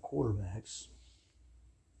talk about quarterbacks,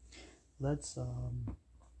 let's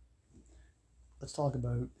talk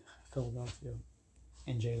about Philadelphia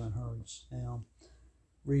and Jalen Hurts. Now,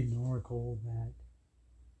 reading an article that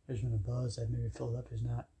there's been a buzz that maybe Philadelphia's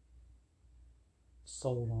not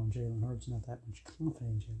sold on Jalen Hurts, not that much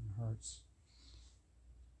confidence in Jalen Hurts.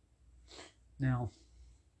 Now,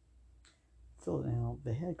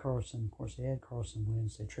 they had Carson. Of course, they had Carson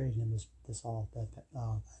Wentz. They traded him this last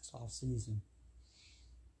off season.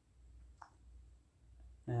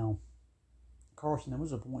 Now, Carson, there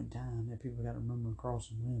was a point in time that people got to remember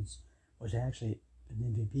Carson Wentz was actually an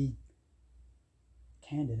MVP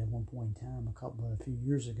candidate at one point in time, a few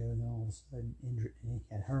years ago, and then all of a sudden injured and he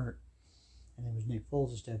got hurt. And it was Nick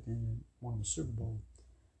Foles that stepped in and won the Super Bowl.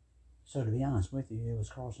 So to be honest with you, it was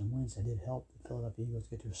Carson Wentz that did help the Philadelphia Eagles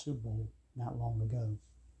get to a Super Bowl not long ago.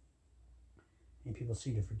 And people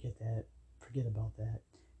seem to forget about that.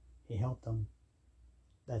 He helped them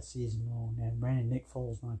that season long. And Brandon Nick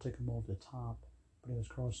Foles might have took him over the top, but it was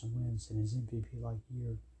Carson Wentz and his MVP-like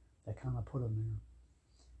year that kind of put him there.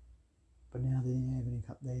 But now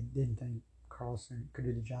they didn't think Carson could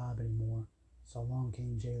do the job anymore. So along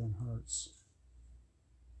came Jalen Hurts.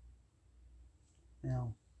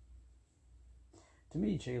 Now, to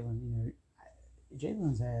me,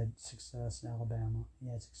 Jalen's had success in Alabama. He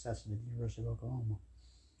had success at the University of Oklahoma.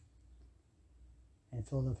 And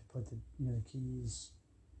Philadelphia put the keys,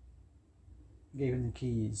 gave him the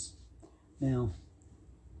keys. Now,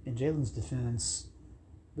 in Jalen's defense,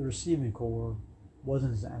 the receiving core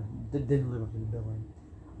didn't live up to the billing.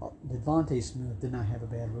 Devontae Smith did not have a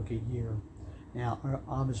bad rookie year. Now,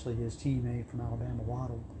 obviously, his teammate from Alabama,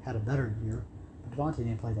 Waddle, had a better year, but Devontae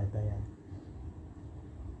didn't play that bad.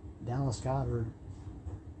 Dallas Goedert,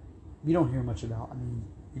 you don't hear much about. I mean,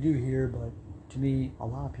 you do hear, but to me, a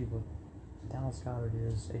lot of people, Dallas Goedert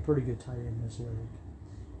is a pretty good tight end in this league.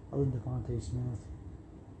 Other than Devontae Smith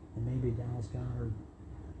and maybe Dallas Goedert,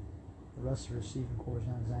 the rest of the receiving core is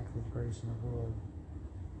not exactly the greatest in the world.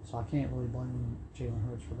 So I can't really blame Jalen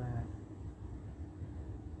Hurts for that.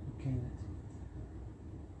 You can't.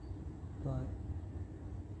 But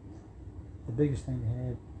the biggest thing they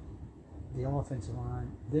had, the offensive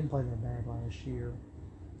line didn't play that bad last year.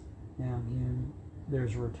 Now again,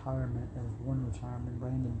 there's a retirement. There was one retirement.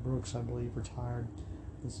 Brandon Brooks, I believe, retired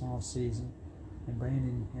this off season, and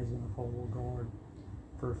Brandon has been a full guard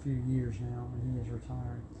for a few years now, and he is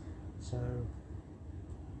retired. So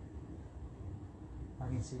I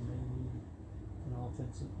can see maybe an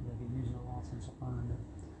offensive, they could use an offensive line,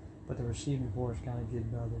 but the receiving core has got to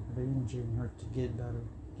get better. If they want Jalen Hurts to get better,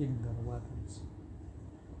 give him better weapons.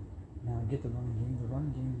 Now get the running game. The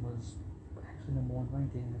running game was actually number 1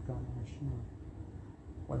 ranked in the NFL last year.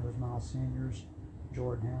 Whether it was Miles Sanders,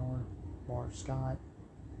 Jordan Howard, Bart Scott,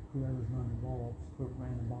 whoever ran the ball,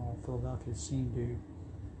 Philadelphia seemed to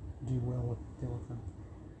do well with them.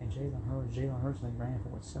 And Jalen Hurts, they ran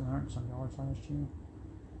for 700 some yards last year.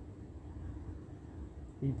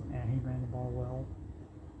 He ran the ball well.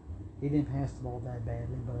 He didn't pass the ball that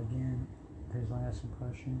badly, but again, his last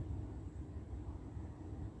impression,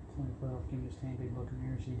 2012 against Tampa Bay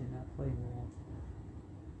Buccaneers, he did not play well.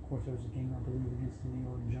 Of course, there was a game, I believe, against the New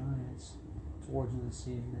York Giants towards the end of the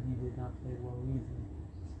season, and he did not play well either.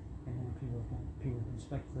 And then people have been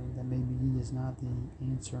speculating that maybe he is not the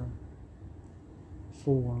answer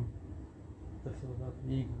for the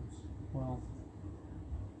Philadelphia Eagles. Well,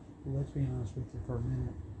 let's be honest with you for a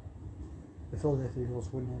minute. The Philadelphia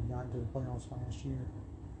Eagles wouldn't have gotten to the playoffs last year.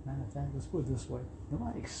 Matter of fact, let's put it this way: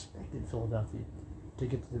 nobody expected Philadelphia to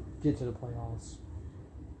get to the playoffs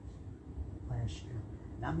last year.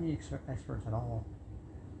 Not many experts at all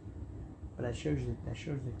But that shows you the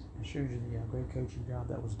great coaching job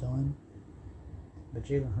that was done. But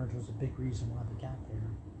Jalen Hurts was a big reason why they got there.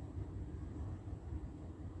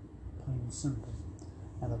 Plain and simple.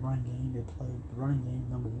 Now the running game, they played the running game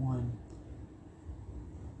number one.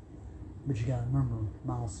 But you got to remember,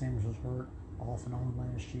 Miles Sanders was hurt off and on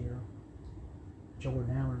last year.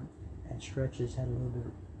 Jordan Allen at stretches had a little bit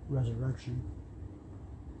of resurrection.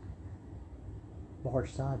 Bart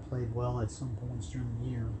Side played well at some points during the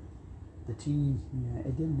year. The team,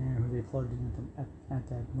 it didn't matter who they plugged in at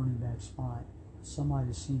that running back spot.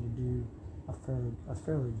 Somebody seemed to do a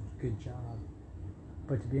fairly good job.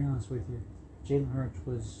 But to be honest with you, Jalen Hurts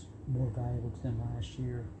was more valuable to them last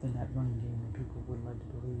year than that running game than people would like to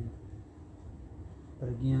believe. But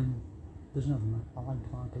again, there's nothing like I like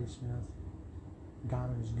Devontae Smith.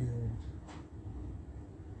 Goddard is good.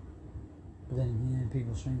 But then again,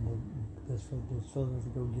 people saying, well, does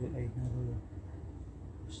Philadelphia go get another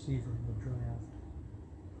receiver in the draft?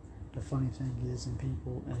 The funny thing is, and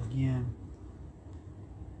again,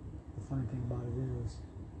 the funny thing about it is,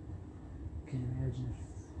 can you imagine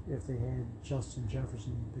if they had Justin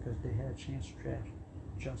Jefferson, because they had a chance to draft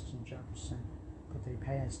Justin Jefferson, but they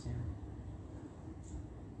passed him.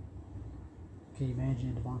 Can you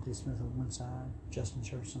imagine Devontae Smith on one side, Justin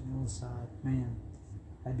Jefferson on the other side? Man,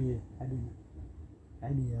 that'd be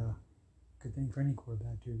a good thing for any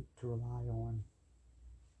quarterback to rely on.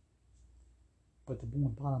 But the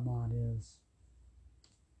bottom line is,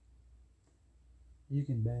 you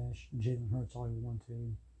can bash Jalen Hurts all you want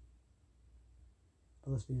to,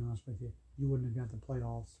 but let's be honest with you, you wouldn't have got the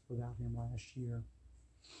playoffs without him last year.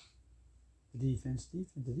 The defense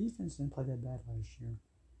didn't play that bad last year.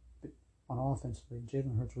 But on offensively,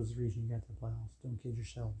 Jalen Hurts was the reason you got the playoffs. Don't kid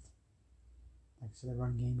yourself. Like I said, that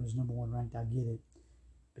run game was number one ranked, I get it.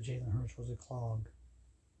 But Jalen Hurts was a clog.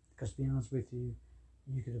 Because to be honest with you,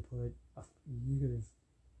 you could have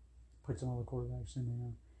put some other quarterbacks in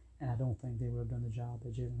there, and I don't think they would have done the job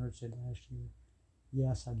that Jalen Hurts did last year.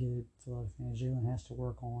 Yes, I get it, Philadelphia fans. Jalen has to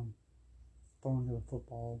work on throwing the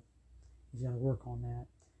football. He's got to work on that.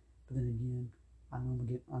 But then again, I know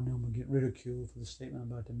I'm gonna get ridiculed for the statement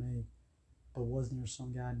I'm about to make. But wasn't there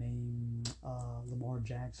some guy named Lamar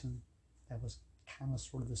Jackson that was kind of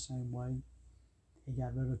sort of the same way? He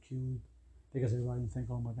got ridiculed because everybody would think,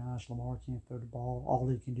 oh my gosh, Lamar can't throw the ball. All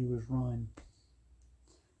he can do is run.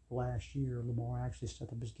 Last year, Lamar actually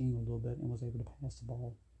stepped up his game a little bit and was able to pass the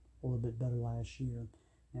ball a little bit better last year.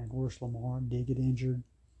 And of course, Lamar did get injured,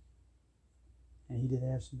 and he did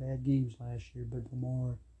have some bad games last year, but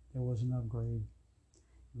Lamar, there was an upgrade.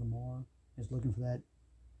 Lamar is looking for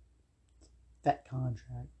that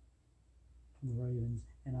contract from the Ravens,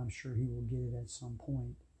 and I'm sure he will get it at some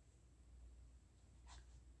point.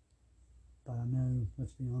 But I know,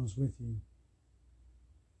 let's be honest with you,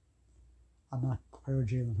 I'm not comparing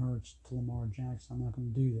Jalen Hurts to Lamar Jackson. I'm not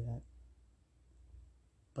going to do that.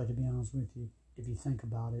 But to be honest with you, if you think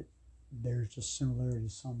about it, there's just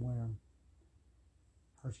similarities somewhere.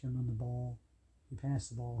 Hurts can run the ball. He passed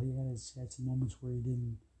the ball. He had some moments where he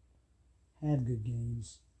didn't have good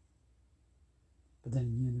games. But then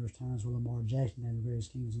again, there was times where Lamar Jackson had the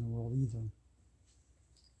greatest games in the world either.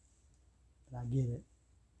 But I get it.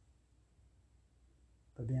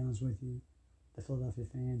 But to be honest with you, the Philadelphia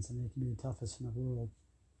fans, and they can be the toughest in the world.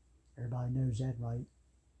 Everybody knows that, right?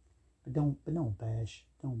 But don't bash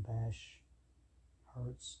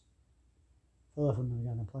Hurts. Philadelphia never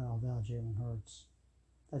got in the playoff without Jalen Hurts.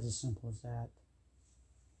 That's as simple as that.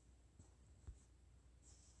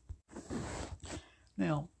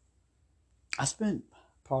 Now, I spent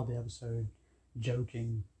part of the episode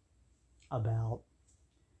joking about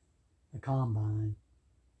the combine,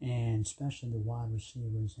 and especially the wide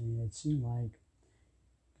receivers. And it seemed like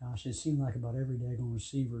about every daggone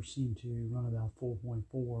receiver seemed to run about 4.4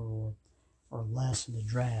 or less in the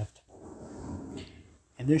draft.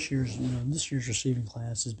 And this year's receiving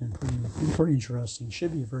class has been pretty interesting.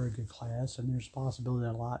 Should be a very good class, and there's a possibility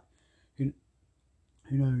that a lot, who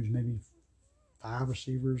knows, maybe 5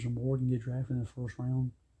 receivers or more can get drafted in the first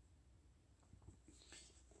round.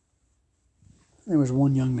 There was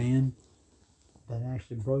one young man that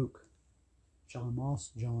actually broke John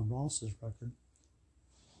Ross's record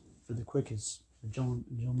for the quickest. John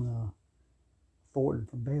Thornton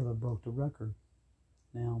from Baylor broke the record.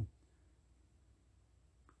 Now,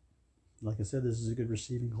 like I said, this is a good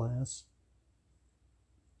receiving class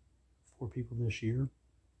for people this year.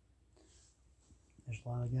 There's a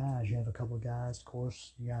lot of guys. You have a couple of guys, of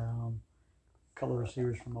course. You got a couple of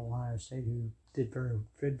receivers from Ohio State who did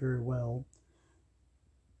very well.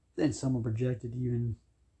 And some are projected to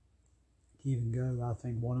even go. I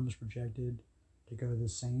think one of them is projected to go to the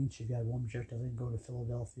Saints. You've got one projected, I think, go to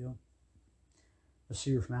Philadelphia.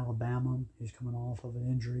 Receiver from Alabama, who's coming off of an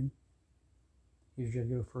injury. He was going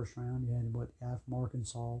to go first round. You had what guy from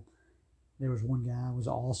Arkansas. There was one guy, it was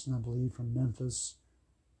Austin, I believe, from Memphis,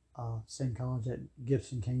 same college that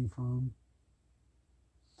Gibson came from.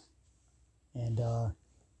 And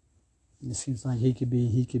it seems like he could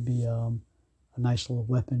be a nice little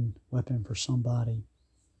weapon for somebody.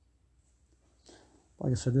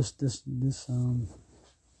 Like I said, this will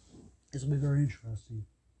be very interesting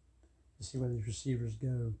to see where these receivers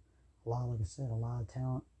go. Like I said, a lot of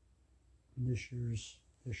talent in this year's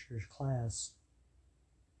class.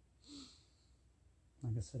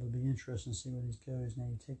 Like I said, it'll be interesting to see where these goes. Now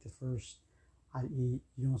you take the first. You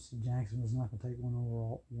don't see Jacksonville's not going to take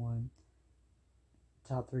one.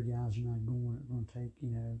 Top 3 guys are not going to take.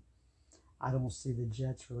 I don't see the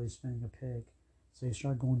Jets really spending a pick. So you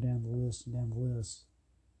start going down the list.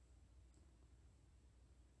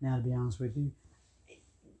 Now, to be honest with you,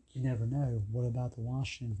 you never know. What about the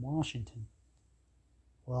Washington?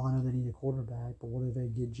 Well, I know they need a quarterback, but what if they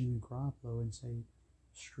get Jimmy Garoppolo and say,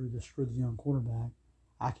 screw the young quarterback?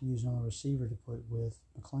 I can use another receiver to put with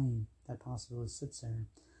McLean. That possibility sits there.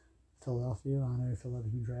 Philadelphia, I know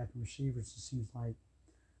Philadelphia's been drafting receivers. It seems like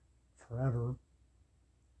forever.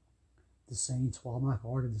 The Saints, well, I'm not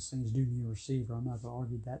going to argue the Saints do need a receiver. I'm not going to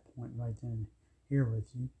argue that point right then here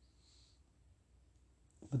with you.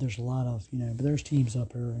 But there's a lot of, but there's teams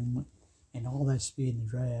up here and all that speed in the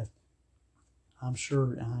draft. I am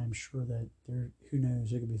sure that there, who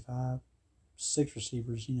knows, there could be 5, 6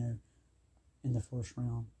 receivers, in the first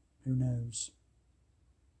round. Who knows?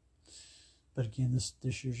 But again,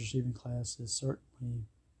 this year's receiving class is certainly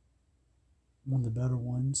one of the better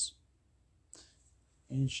ones.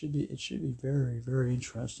 And it should be very, very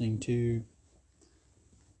interesting to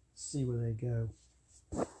see where they go.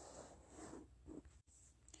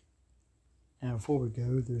 Now, before we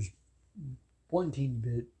go, there's one teeny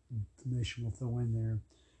bit information we'll throw in there.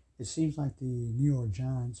 It seems like the New York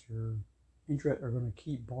Giants are going to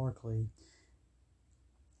keep Barkley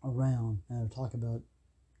around. Now, they're talking about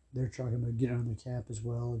getting under the cap as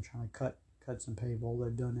well and trying to cut some payroll.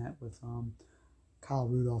 They've done that with Kyle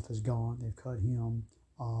Rudolph is gone. They've cut him.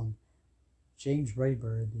 James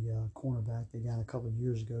Bradbury, the cornerback they got a couple of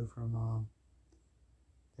years ago from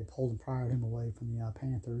they pulled and pried him away from the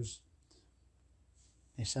Panthers.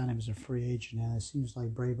 They signed him as a free agent now. It seems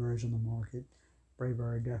like Bradbury's on the market.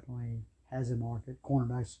 Bradbury definitely has a market.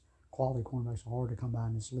 Quality cornerbacks are hard to come by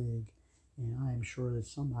in this league. And I am sure that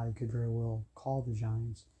somebody could very well call the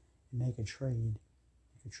Giants and make a trade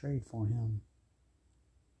for him.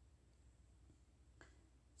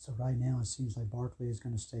 So right now it seems like Barkley is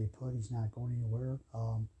going to stay put. He's not going anywhere.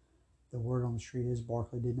 The word on the street is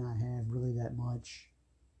Barkley did not have really that much.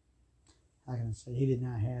 How can I say? He did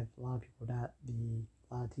not have a lot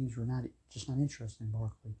of teams were not interested in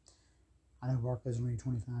Barkley. I know Barkley's only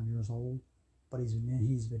 25 years old, but he's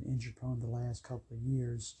been injury prone the last couple of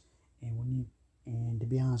years. And to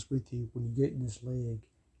be honest with you, when you get in this league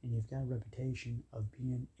and you've got a reputation of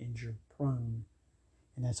being injury prone,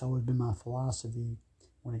 and that's always been my philosophy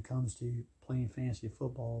when it comes to playing fantasy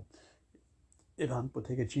football. If I would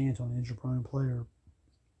take a chance on an injury prone player,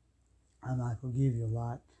 I'm not going to give you a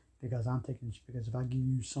lot because if I give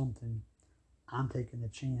you something, I'm taking a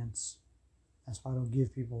chance. That's why I don't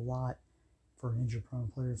give people a lot for an injury prone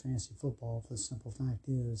player in fantasy football. The simple fact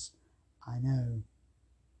is, I know,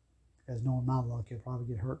 because knowing my luck, he'll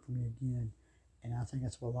probably get hurt for me again. And I think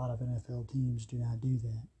that's what a lot of NFL teams do not do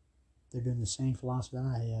that. They're doing the same philosophy that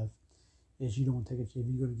I have, is you don't take a chance. If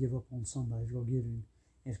you're going to give up on somebody, if you're going to give him,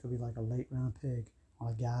 it's going to be like a late round pick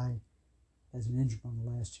on a guy that's been injured in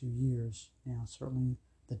the last 2 years. Now, certainly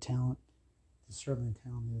the talent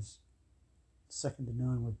is second to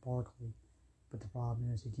none with Barkley. But the problem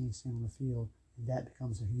is he can't stand on the field, and that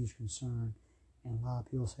becomes a huge concern. And a lot of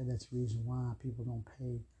people say that's the reason why people don't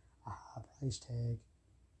pay a high price tag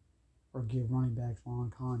or give running backs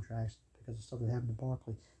long contracts, because of stuff that happened to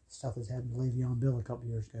Barkley, stuff that's happened to Le'Veon Bell a couple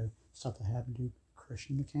years ago, stuff that happened to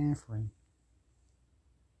Christian McCaffrey.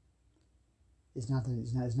 It's not that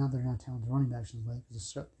they're not talented running backs in the league, because they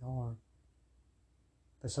certainly are.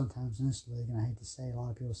 But sometimes in this league, and I hate to say, a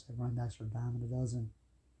lot of people say running backs are a dime a dozen.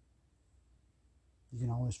 You can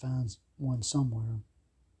always find one somewhere.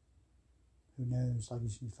 Who knows? Like you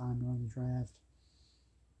can find one in the draft.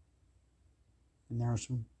 And there are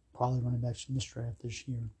some probably running backs in this draft this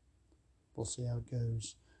year. We'll see how it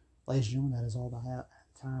goes. Ladies and gentlemen, that is all I have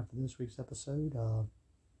time for this week's episode.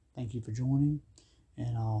 Thank you for joining,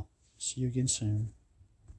 and I'll see you again soon.